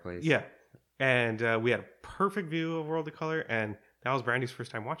the fireplace. Yeah, and we had a perfect view of World of Color, and that was Brandy's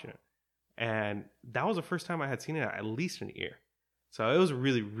first time watching it. And that was the first time I had seen it at least in a year. So it was a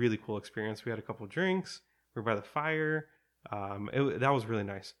really, really cool experience. We had a couple of drinks. We were by the fire. That was really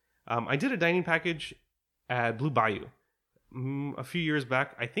nice. I did a dining package at Blue Bayou a few years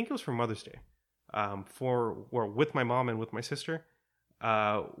back. I think it was for Mother's Day. With my mom and with my sister.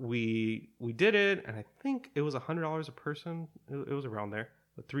 We did it, and I think it was $100 a person. It was around there.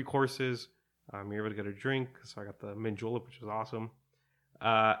 With 3 courses. You're able to get a drink. So I got the mint julep, which was awesome.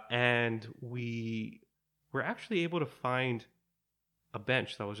 And we were actually able to find a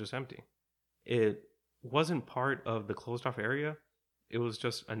bench that was just empty. It wasn't part of the closed off area. It was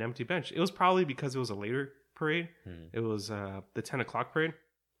just an empty bench. It was probably because it was a later parade. It was the 10 o'clock parade.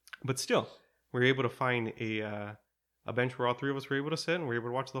 But still, we were able to find a bench where all 3 of us were able to sit, and we were able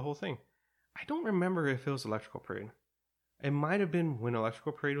to watch the whole thing. I don't remember if it was Electrical Parade. It might have been when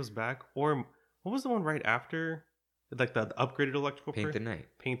Electrical Parade was back, or what was the one right after? Like the upgraded Electrical Parade?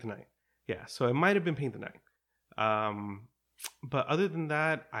 Paint the Night. Yeah, so it might have been Paint the Night. But other than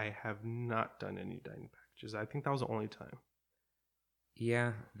that, I have not done any dining packages. I think that was the only time.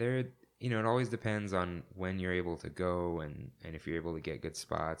 Yeah, it always depends on when you're able to go and if you're able to get good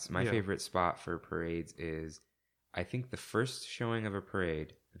spots. My favorite spot for parades is, I think the first showing of a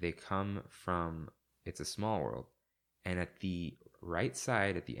parade, they come from It's a Small World. And at the right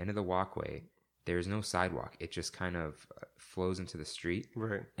side, at the end of the walkway, there's no sidewalk. It just kind of flows into the street.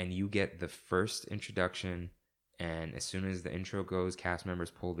 Right. And you get the first introduction. And as soon as the intro goes, cast members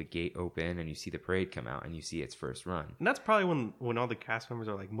pull the gate open, and you see the parade come out, and you see its first run. And that's probably when all the cast members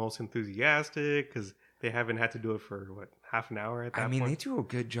are like most enthusiastic, because they haven't had to do it for half an hour at that point. They do a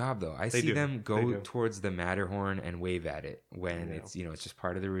good job though. I see them go towards the Matterhorn and wave at it when it's it's just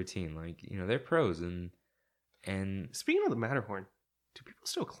part of the routine. Like they're pros. And speaking of the Matterhorn, do people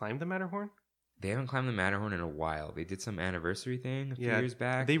still climb the Matterhorn? They haven't climbed the Matterhorn in a while. They did some anniversary thing a few years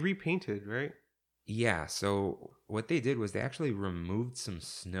back. They repainted, right? Yeah, so what they did was they actually removed some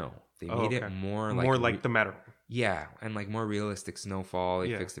snow. They made it more like the Matterhorn. Yeah, and like more realistic snowfall.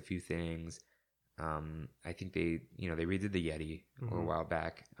 They fixed a few things. I think they redid the Yeti a little while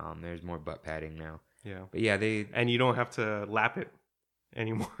back. There's more butt padding now. Yeah. But yeah, and you don't have to lap it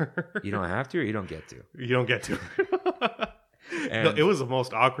anymore. You don't have to, or you don't get to. You don't get to. No, it was the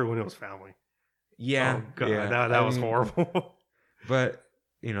most awkward when it was family. Yeah. Oh god, that was horrible. But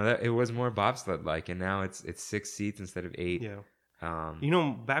that it was more bobsled like, and now it's 6 seats instead of 8. Yeah.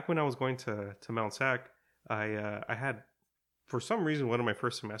 Back when I was going to Mount Sac, I had, for some reason, one of my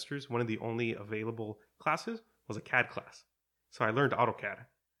first semesters, one of the only available classes was a CAD class. So I learned AutoCAD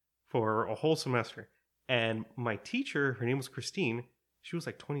for a whole semester. And my teacher, her name was Christine. She was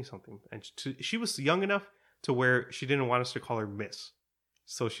like 20 something, and she was young enough to where she didn't want us to call her Miss.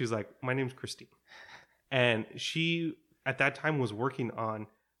 So she's like, my name's Christine. And she, at that time, was working on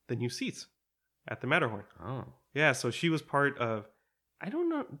the new seats at the Matterhorn. Oh. Yeah, so she was part of, I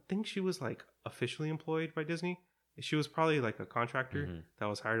think she was like officially employed by Disney. She was probably like a contractor that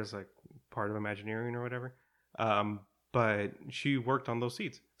was hired as like part of Imagineering or whatever. But she worked on those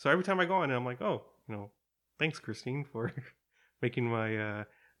seats. So every time I go on, I'm like, oh, thanks, Christine, for making my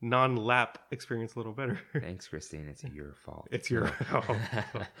non-lap experience a little better. Thanks, Christine. It's your fault. It's your fault.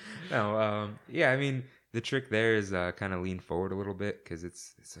 No, yeah, the trick there is kind of lean forward a little bit because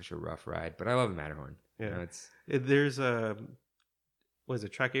it's such a rough ride. But I love the Matterhorn. Yeah, there's what is it,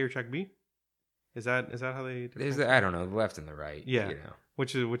 track A or track B? Is that how they? There's I don't know, the left and the right. Yeah.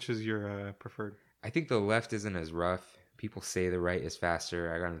 Which is your preferred? I think the left isn't as rough people say the right is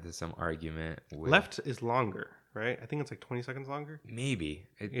faster. I got into some argument with Left is longer, right? I think it's like 20 seconds longer. maybe.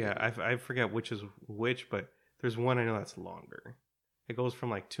 I forget which is which, but there's one I know that's longer. It goes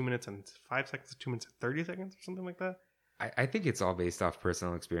from like 2 minutes and 5 seconds to 2 minutes and 30 seconds or something like that. I think it's all based off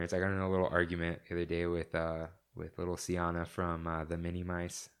personal experience. I got in a little argument the other day with little Sienna from the Mini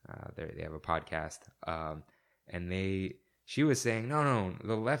Mice. They have a podcast, and she was saying, no,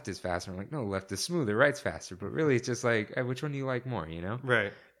 the left is faster. I'm like, no, left is smoother, right's faster. But really, it's just like, which one do you like more, you know?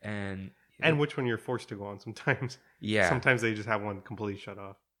 Right. And which one you're forced to go on sometimes. Yeah. Sometimes they just have one completely shut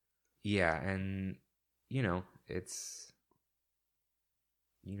off. Yeah, and it's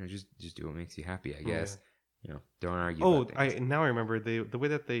just do what makes you happy, I guess. Yeah. Don't argue. Oh, about things. now I remember the way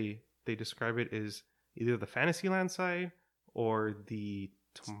that they describe it is either the Fantasyland side or the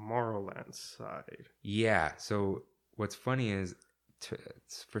Tomorrowland side. Yeah. So what's funny is,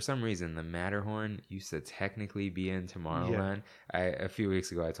 for some reason, the Matterhorn used to technically be in Tomorrowland. A few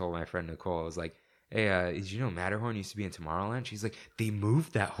weeks ago, I told my friend Nicole, I was like, hey, did you know Matterhorn used to be in Tomorrowland? She's like, they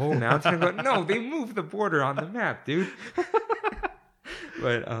moved that whole mountain? I go, no, they moved the border on the map, dude.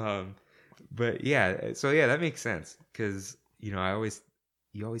 But yeah, so yeah, that makes sense. Because, you always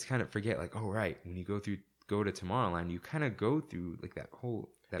kind of forget, like, oh, right, when you go to Tomorrowland, you kind of go through, like,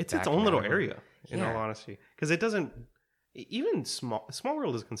 It's its own little Matterhorn area, in all honesty. Because it doesn't, even Small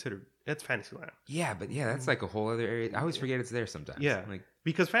World is considered, it's Fantasyland. Yeah, but yeah, that's like a whole other area. I always forget it's there sometimes. Yeah, like,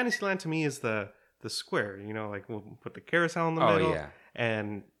 because Fantasyland to me is the square, like we'll put the carousel in the middle. Oh, yeah.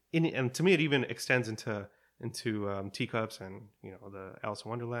 And to me, it even extends into Teacups and, the Alice in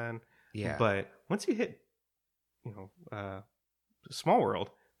Wonderland. yeah. But once you hit, Small World,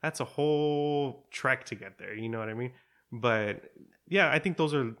 that's a whole trek to get there. You know what I mean? But yeah, I think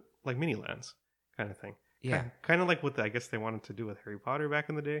those are like mini lands kind of thing. Yeah. Kind of like what I guess they wanted to do with Harry Potter back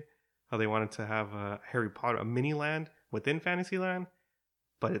in the day. How they wanted to have a mini land within Fantasyland,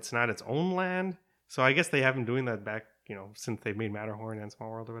 but it's not its own land. So I guess they have been doing that back, since they made Matterhorn and Small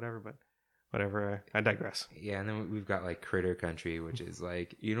World or whatever. But whatever, I digress. Yeah, and then we've got like Critter Country, which is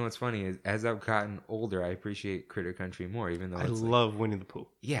like, what's funny is, as I've gotten older, I appreciate Critter Country more, even though I love Winnie the Pooh.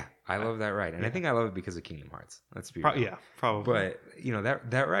 Yeah, I love that ride, and I think I love it because of Kingdom Hearts. Let's be real. Yeah, probably.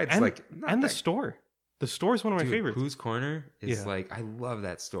 But that ride's the store. The store is one of my favorites. Pooh's Corner is like, I love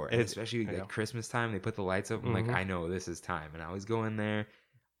that store, and especially at Christmas time. They put the lights up. I'm like, I know this is time, and I always go in there.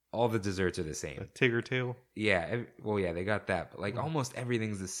 All the desserts are the same. The Tigger tail. Yeah, they got that, but like almost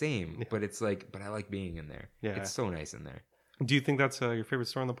everything's the same. Yeah. But it's like, but I like being in there. Yeah, it's so nice in there. Do you think that's your favorite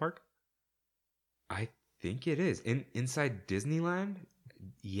store in the park? I think it is inside Disneyland.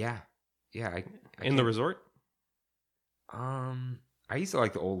 Yeah. I in the resort. I used to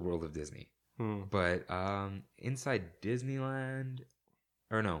like the old world of Disney. But inside Disneyland,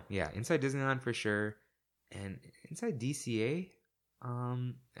 inside Disneyland for sure, and inside DCA,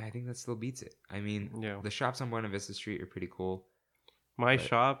 I think that still beats it. I mean, the shops on Buena Vista Street are pretty cool. My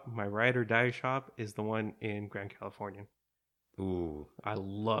ride or die shop, is the one in Grand Californian. Ooh, I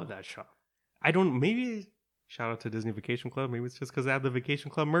love that shop. Maybe shout out to Disney Vacation Club. Maybe it's just because I have the Vacation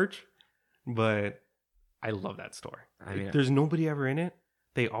Club merch, but I love that store. I mean, there's nobody ever in it.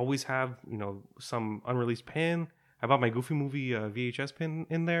 They always have, some unreleased pin. I bought my Goofy Movie VHS pin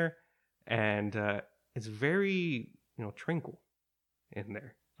in there, and it's very, tranquil in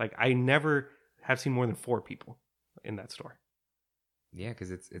there. Like, I never have seen more than 4 people in that store. Yeah,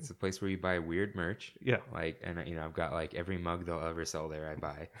 because it's a place where you buy weird merch. Yeah. Like, and I've got like every mug they'll ever sell there. I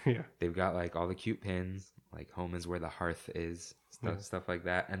buy. Yeah. They've got like all the cute pins. Like, home is where the hearth is. Stuff like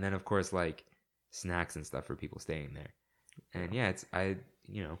that. And then of course like snacks and stuff for people staying there. And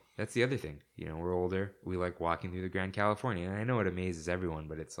that's the other thing. We're older. We like walking through the Grand California. And I know it amazes everyone,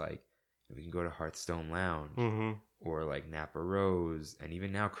 but it's like, we can go to Hearthstone Lounge or like Napa Rose, and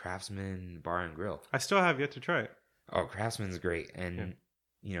even now Craftsman Bar and Grill. I still have yet to try it. Oh, Craftsman's great. And,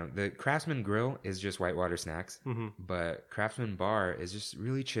 the Craftsman Grill is just whitewater snacks, but Craftsman Bar is just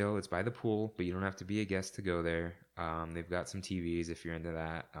really chill. It's by the pool, but you don't have to be a guest to go there. They've got some TVs if you're into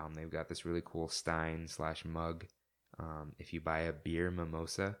that. They've got this really cool Stein/mug. If you buy a beer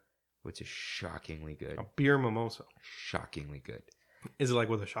mimosa, which is shockingly good. A beer mimosa? Shockingly good. Is it like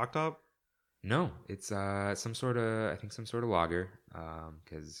with a shock top? No, it's some sort of lager,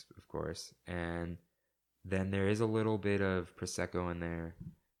 because of course. And then there is a little bit of Prosecco in there,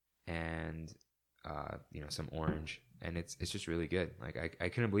 and some orange, and it's just really good. Like, I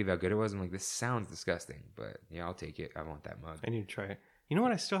couldn't believe how good it was. I'm like, this sounds disgusting, but yeah, I'll take it. I want that mug. I need to try it. You know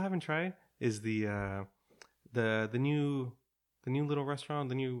what I still haven't tried is the new little restaurant,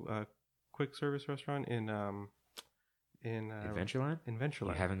 the new quick service restaurant in Adventureland? In Adventureland.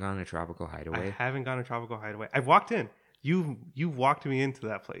 You haven't gone to Tropical Hideaway? I haven't gone to Tropical Hideaway. I've walked in. You walked me into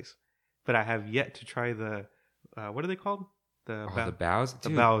that place, but I have yet to try the what are they called? The The bows? The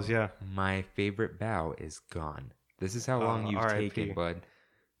Dude, bows, yeah. my favorite bow is gone. This is how long you've R.I.P. taken, bud.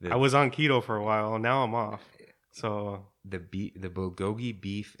 I was on keto for a while, and now I'm off. So The bulgogi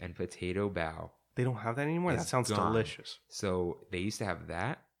beef and potato bow. they don't have that anymore? That It's sounds gone. delicious. So they used to have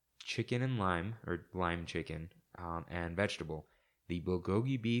that, chicken and lime, or lime chicken, and vegetable. The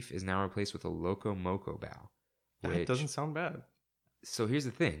bulgogi beef is now replaced with a loco moco bow. That doesn't sound bad. So here's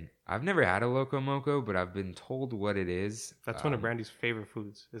the thing. I've never had a loco moco, but I've been told what it is. That's one of Brandy's favorite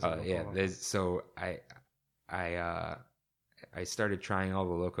foods. Is Yeah, so I started trying all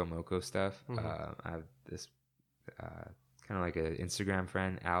the loco moco stuff. Mhm. I have this kind of like an Instagram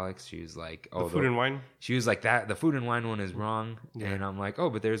friend, Alex. She was like, the food and wine. She was like, that the food and wine one is wrong, Yeah. and I'm like, oh,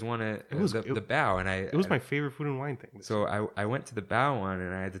 but there's one at the bow, and It was my favorite food and wine thing. So I went to the bow one,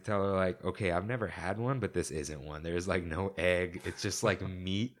 and I had to tell her like, okay, I've never had one, but this isn't one. There's like no egg. It's just like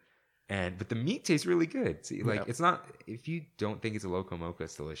meat, but the meat tastes really good. See, like it's not, if you don't think it's a loco moco,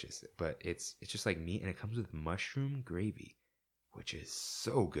 it's delicious, but it's just like meat, and it comes with mushroom gravy, which is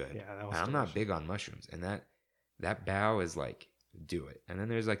so good. Yeah, that was I'm not big on mushrooms, and that bow is like, do it. And then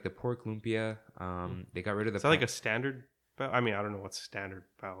there's like the pork lumpia. They got rid of the. Is that like a standard bow? I mean, I don't know what standard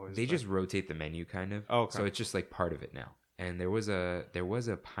bow is. They just rotate the menu kind of. Oh, okay. So it's just like part of it now. And there was a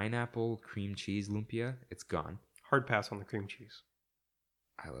pineapple cream cheese lumpia. It's gone. Hard pass on the cream cheese.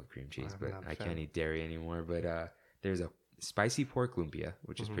 I love cream cheese, I'm but not a I fan. can't eat dairy anymore. But there's a spicy pork lumpia,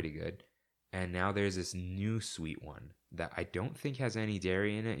 which is Mhm. pretty good. And now there's this new sweet one that I don't think has any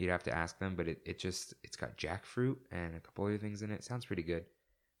dairy in it. You'd have to ask them, but it's got jackfruit and a couple other things in it. Sounds pretty good.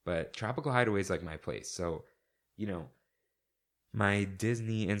 But Tropical Hideaway is like my place. So, my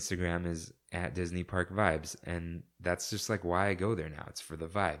Disney Instagram is at Disney Park Vibes, and that's just like why I go there now. It's for the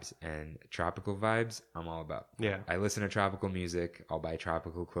vibes, and tropical vibes I'm all about. Yeah. I listen to tropical music. I'll buy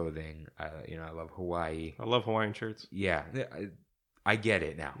tropical clothing. I love Hawaii. I love Hawaiian shirts. Yeah, I get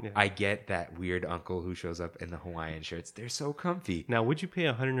it now. Yeah. I get that weird uncle who shows up in the Hawaiian shirts. They're so comfy. Now, would you pay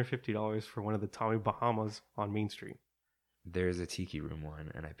 $150 for one of the Tommy Bahamas on Main Street? There's a tiki room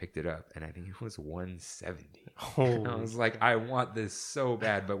one, and I picked it up, and I think it was $170. Oh, I was like, I want this so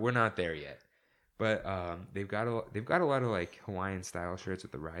bad, but we're not there yet. But they've got a lot of like Hawaiian style shirts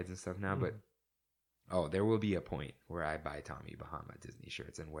with the rides and stuff now. But there will be a point where I buy Tommy Bahama Disney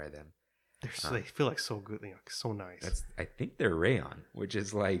shirts and wear them. they feel like so good, so nice. I think they're rayon, which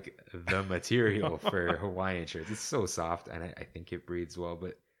is like the material for Hawaiian shirts. It's so soft, and I think it breathes well.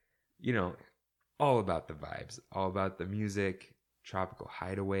 But all about the vibes, all about the music. Tropical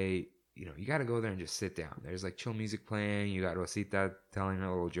Hideaway. You got to go there and just sit down. There's like chill music playing. You got Rosita telling her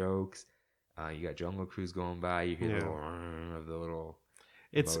little jokes. You got Jungle Cruise going by. You hear the little of the little.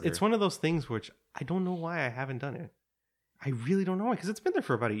 It's motor. one of those things which I don't know why I haven't done it. I really don't know why, because it's been there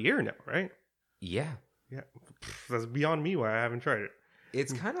for about a year now, right? Yeah. Yeah, that's beyond me why I haven't tried it.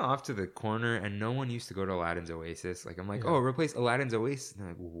 It's kind of off to the corner, and no one used to go to Aladdin's Oasis. Like, I'm like, Yeah. oh, replace Aladdin's Oasis. And they're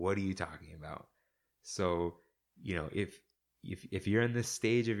like, what are you talking about? So, if you're in this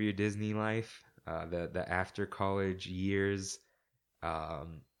stage of your Disney life, the after college years,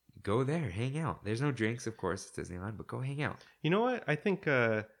 go there, hang out. There's no drinks, of course, it's Disneyland, but go hang out. You know what? I think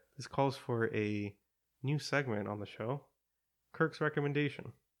this calls for a new segment on the show, Kirk's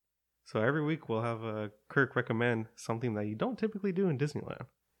recommendation. So every week we'll have Kirk recommend something that you don't typically do in Disneyland.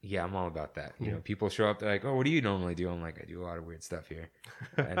 Yeah, I'm all about that. Yeah. People show up, they're like, oh, what do you normally do? I'm like, I do a lot of weird stuff here.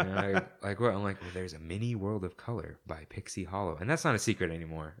 And they're like, what? I'm like, well, there's a mini World of Color by Pixie Hollow. And that's not a secret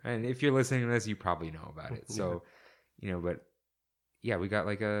anymore. And if you're listening to this, you probably know about it. So, but yeah, we got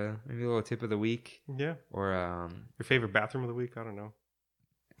like maybe a little tip of the week. Yeah. Or Your favorite bathroom of the week? I don't know.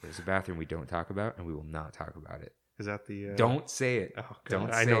 there's a bathroom we don't talk about, and we will not talk about it. Is that the... Don't say it. Oh, God.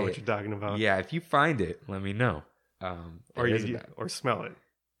 Don't I say know what it. you're talking about. Yeah, if you find it, let me know. Or smell it.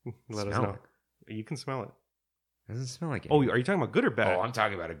 Let us Smell know. You can smell it. It doesn't smell like it. Oh, are you talking about good or bad? I'm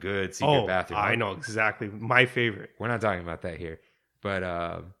talking about a good secret bathroom. I know exactly. My favorite. We're not talking about that here. But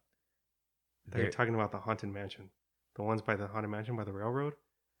You're talking about the Haunted Mansion. The ones by the Haunted Mansion by the railroad?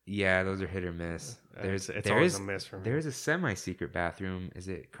 yeah, those are hit or miss. It's always a miss for me. There's a semi-secret bathroom. Is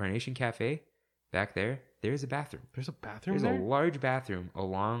it Carnation Cafe? Back there, there's a bathroom. There's a bathroom There's there? a large bathroom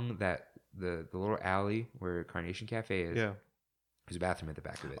along that the little alley where Carnation Cafe is. Yeah. There's a bathroom at the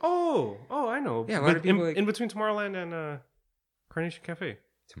back of it. Oh, I know. Yeah, a lot of people in between Tomorrowland and Carnation Cafe.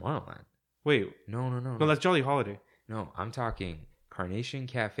 Tomorrowland. Wait, No. no, that's Jolly Holiday. No, I'm talking Carnation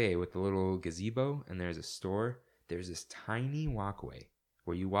Cafe with the little gazebo, and there's a store. There's this tiny walkway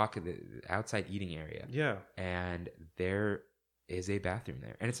where you walk at the outside eating area. Yeah. And there is a bathroom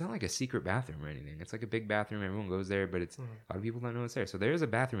there. And it's not like a secret bathroom or anything. It's like a big bathroom. Everyone goes there, but it's a lot of people don't know it's there. So there's a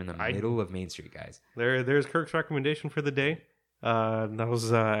bathroom in the middle of Main Street, guys. There's Kirk's recommendation for the day. That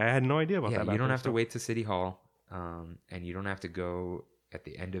was I had no idea about that. You don't have to wait to City Hall, and you don't have to go at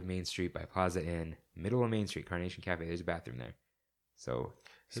the end of Main Street by Plaza Inn, middle of Main Street, Carnation Cafe. There's a bathroom there. So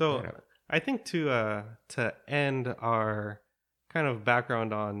I think to end our kind of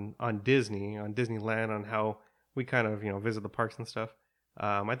background on Disney, on Disneyland, on how we kind of visit the parks and stuff.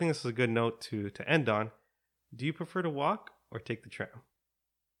 I think this is a good note to end on. Do you prefer to walk or take the tram?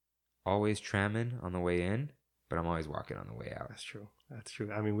 Always tramming on the way in, but I'm always walking on the way out. That's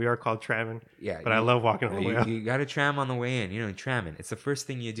true. I mean, we are called tramming. Yeah, but I love walking on the way out. You got to tram on the way in. Tramming. It's the first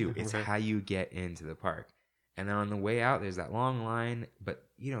thing you do. It's Right. how you get into the park. And then on the way out, there's that long line, but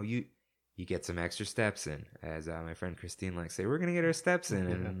you get some extra steps in. As my friend Christine likes to say, we're gonna get our steps in,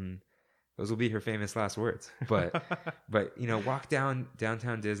 and those will be her famous last words. But walk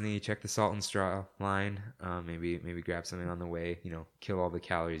downtown Disney, check the Salt and Straw line. Maybe grab something on the way. Kill all the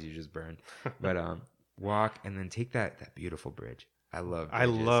calories you just burned. But walk and then take that beautiful bridge. I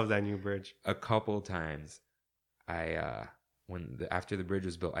love that new bridge. A couple times, after the bridge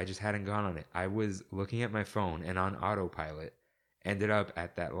was built, I just hadn't gone on it. I was looking at my phone and on autopilot, ended up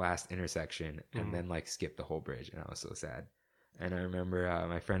at that last intersection and then skipped the whole bridge, and I was so sad. And I remember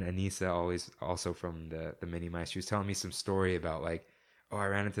my friend Anissa, also from the Mini Mice, she was telling me some story about I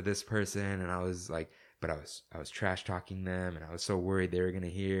ran into this person, and I was but I was trash talking them, and I was so worried they were gonna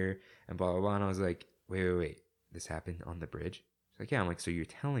hear, and blah blah blah. And I was like, wait, this happened on the bridge? She's like, yeah. I'm like, so you're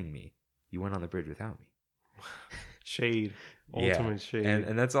telling me you went on the bridge without me? Shade. Ultimate shade.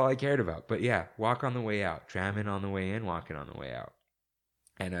 And that's all I cared about. But yeah, walk on the way out, tramming on the way in, walking on the way out.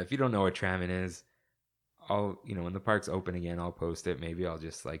 And if you don't know what tramming is, I'll when the park's open again, I'll post it. Maybe I'll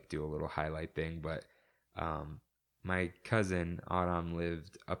just do a little highlight thing. But my cousin Autumn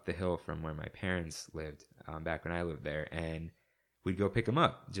lived up the hill from where my parents lived back when I lived there, and we'd go pick him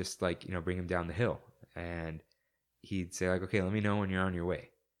up, just bring him down the hill, and he'd say okay, let me know when you're on your way.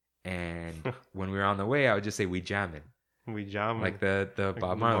 And when we were on the way, I would just say, we jamming. We jamming. Like the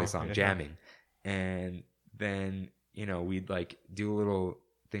Bob Marley song, Jamming. And then, we'd do little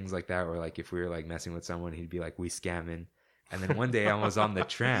things like that, or if we were messing with someone, he'd be like, we scamming. And then one day I was on the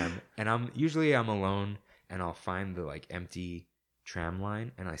tram, and I'm alone, and I'll find the empty tram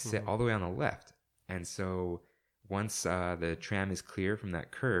line, and I sit all the way on the left. And so once the tram is clear from that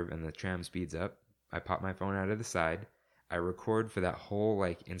curve and the tram speeds up, I pop my phone out of the side. I record for that whole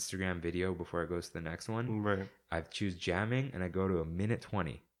Instagram video before it goes to the next one. Right. I choose jamming, and I go to a minute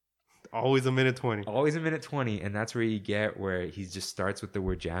 20. Always a minute 20. Always a minute 20, and that's where you get where he just starts with the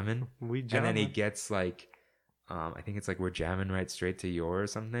word jamming. We jamming. And then he gets I think it's we're jamming right straight to your or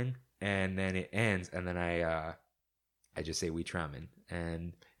something, and then it ends, and then I just say we tramming.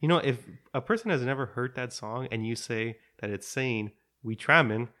 And if a person has never heard that song and you say that it's saying we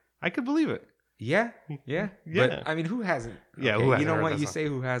tramming, I could believe it. Yeah. But I mean, who hasn't? Yeah, okay, who hasn't you know heard what? that You song? say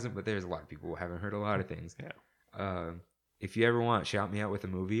who hasn't, but there's a lot of people who haven't heard a lot of things. Yeah. If you ever want, shout me out with a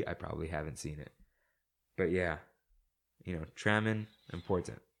movie. I probably haven't seen it. But yeah, tramming,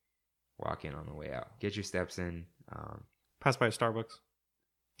 important. Walk in on the way out. Get your steps in. Pass by a Starbucks.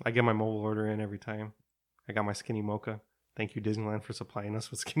 I get my mobile order in every time. I got my skinny mocha. Thank you, Disneyland, for supplying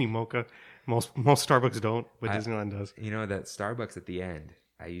us with skinny mocha. Most Starbucks don't, but Disneyland does. That Starbucks at the end,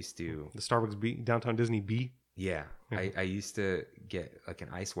 I used to... The Starbucks B, Downtown Disney B. Yeah. I used to get an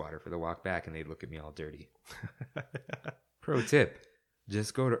ice water for the walk back, and they'd look at me all dirty. Pro tip,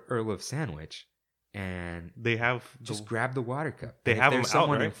 just go to Earl of Sandwich, and they have... Just grab the water cup. They have them out,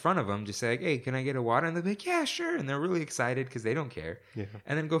 someone right? in front of them, just say, hey, can I get a water? And they'll be like, yeah, sure. And they're really excited because they don't care. Yeah.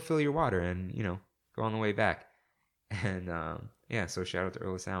 And then go fill your water and, go on the way back. And, so shout out to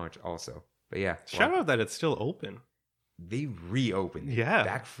Earl of Sandwich also. But yeah. Shout out that it's still open. They reopened it. Yeah.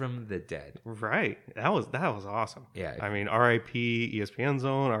 Back from the dead. Right. That was awesome. Yeah. I mean, RIP ESPN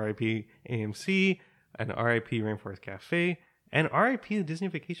Zone, RIP AMC, and RIP Rainforest Cafe, and RIP the Disney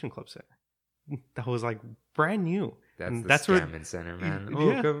Vacation Club Center. That was brand new. That's the scamming center, man.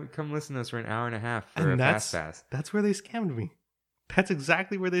 Yeah. Oh, come listen to us for an hour and a half for a fast pass. That's where they scammed me. That's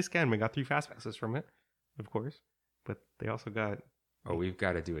exactly where they scammed me. I got 3 fast passes from it, of course. But they also got... Oh, we've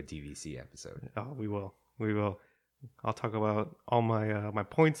got to do a DVC episode. Oh, we will. I'll talk about all my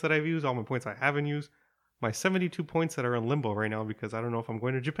points that I've used, all my points I haven't used, my 72 points that are in limbo right now because I don't know if I'm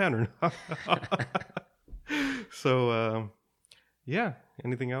going to Japan or not. So, yeah.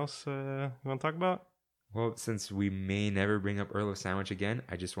 Anything else you want to talk about? Well, since we may never bring up Earl of Sandwich again,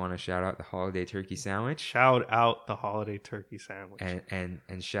 I just want to shout out the holiday turkey sandwich. Shout out the holiday turkey sandwich.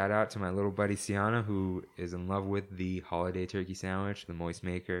 And shout out to my little buddy Sienna, who is in love with the holiday turkey sandwich, the moist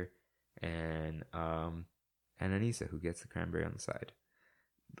maker, and Anissa, who gets the cranberry on the side.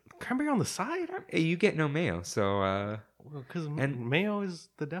 Cranberry on the side? Hey, you get no mayo, so Because mayo is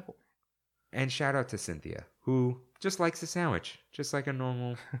the devil. And shout out to Cynthia, who just likes the sandwich, just like a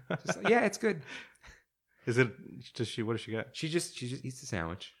normal. Yeah, it's good. Is it? What does she get? She just eats the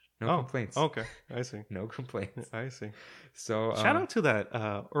sandwich. No complaints. Okay, I see. No complaints. I see. So shout out to that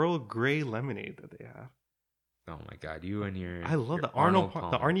Earl Grey lemonade that they have. Oh my God, you and your I love your the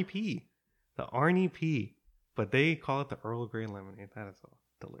Palmer. the Arnie P, the Arnie P, but they call it the Earl Grey lemonade. That is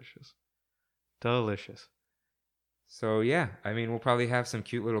delicious, delicious. So yeah, I mean, we'll probably have some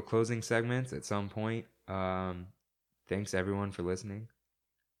cute little closing segments at some point. Thanks everyone for listening.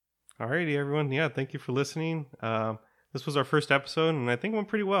 Alrighty, everyone. Yeah, thank you for listening. This was our first episode, and I think it went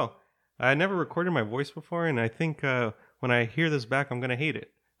pretty well. I never recorded my voice before, and I think when I hear this back, I'm going to hate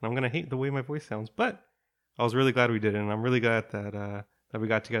it. And I'm going to hate the way my voice sounds. But I was really glad we did it, and I'm really glad that we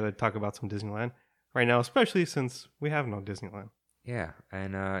got together to talk about some Disneyland right now, especially since we have no Disneyland. Yeah,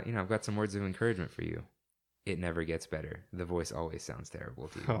 and I've got some words of encouragement for you. It never gets better. The voice always sounds terrible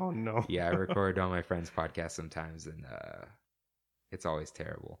to you. Oh, no. Yeah, I record on my friend's podcast sometimes, and it's always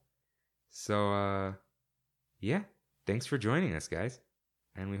terrible. So, yeah, thanks for joining us, guys.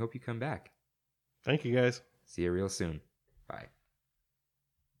 And we hope you come back. Thank you, guys. See you real soon. Bye.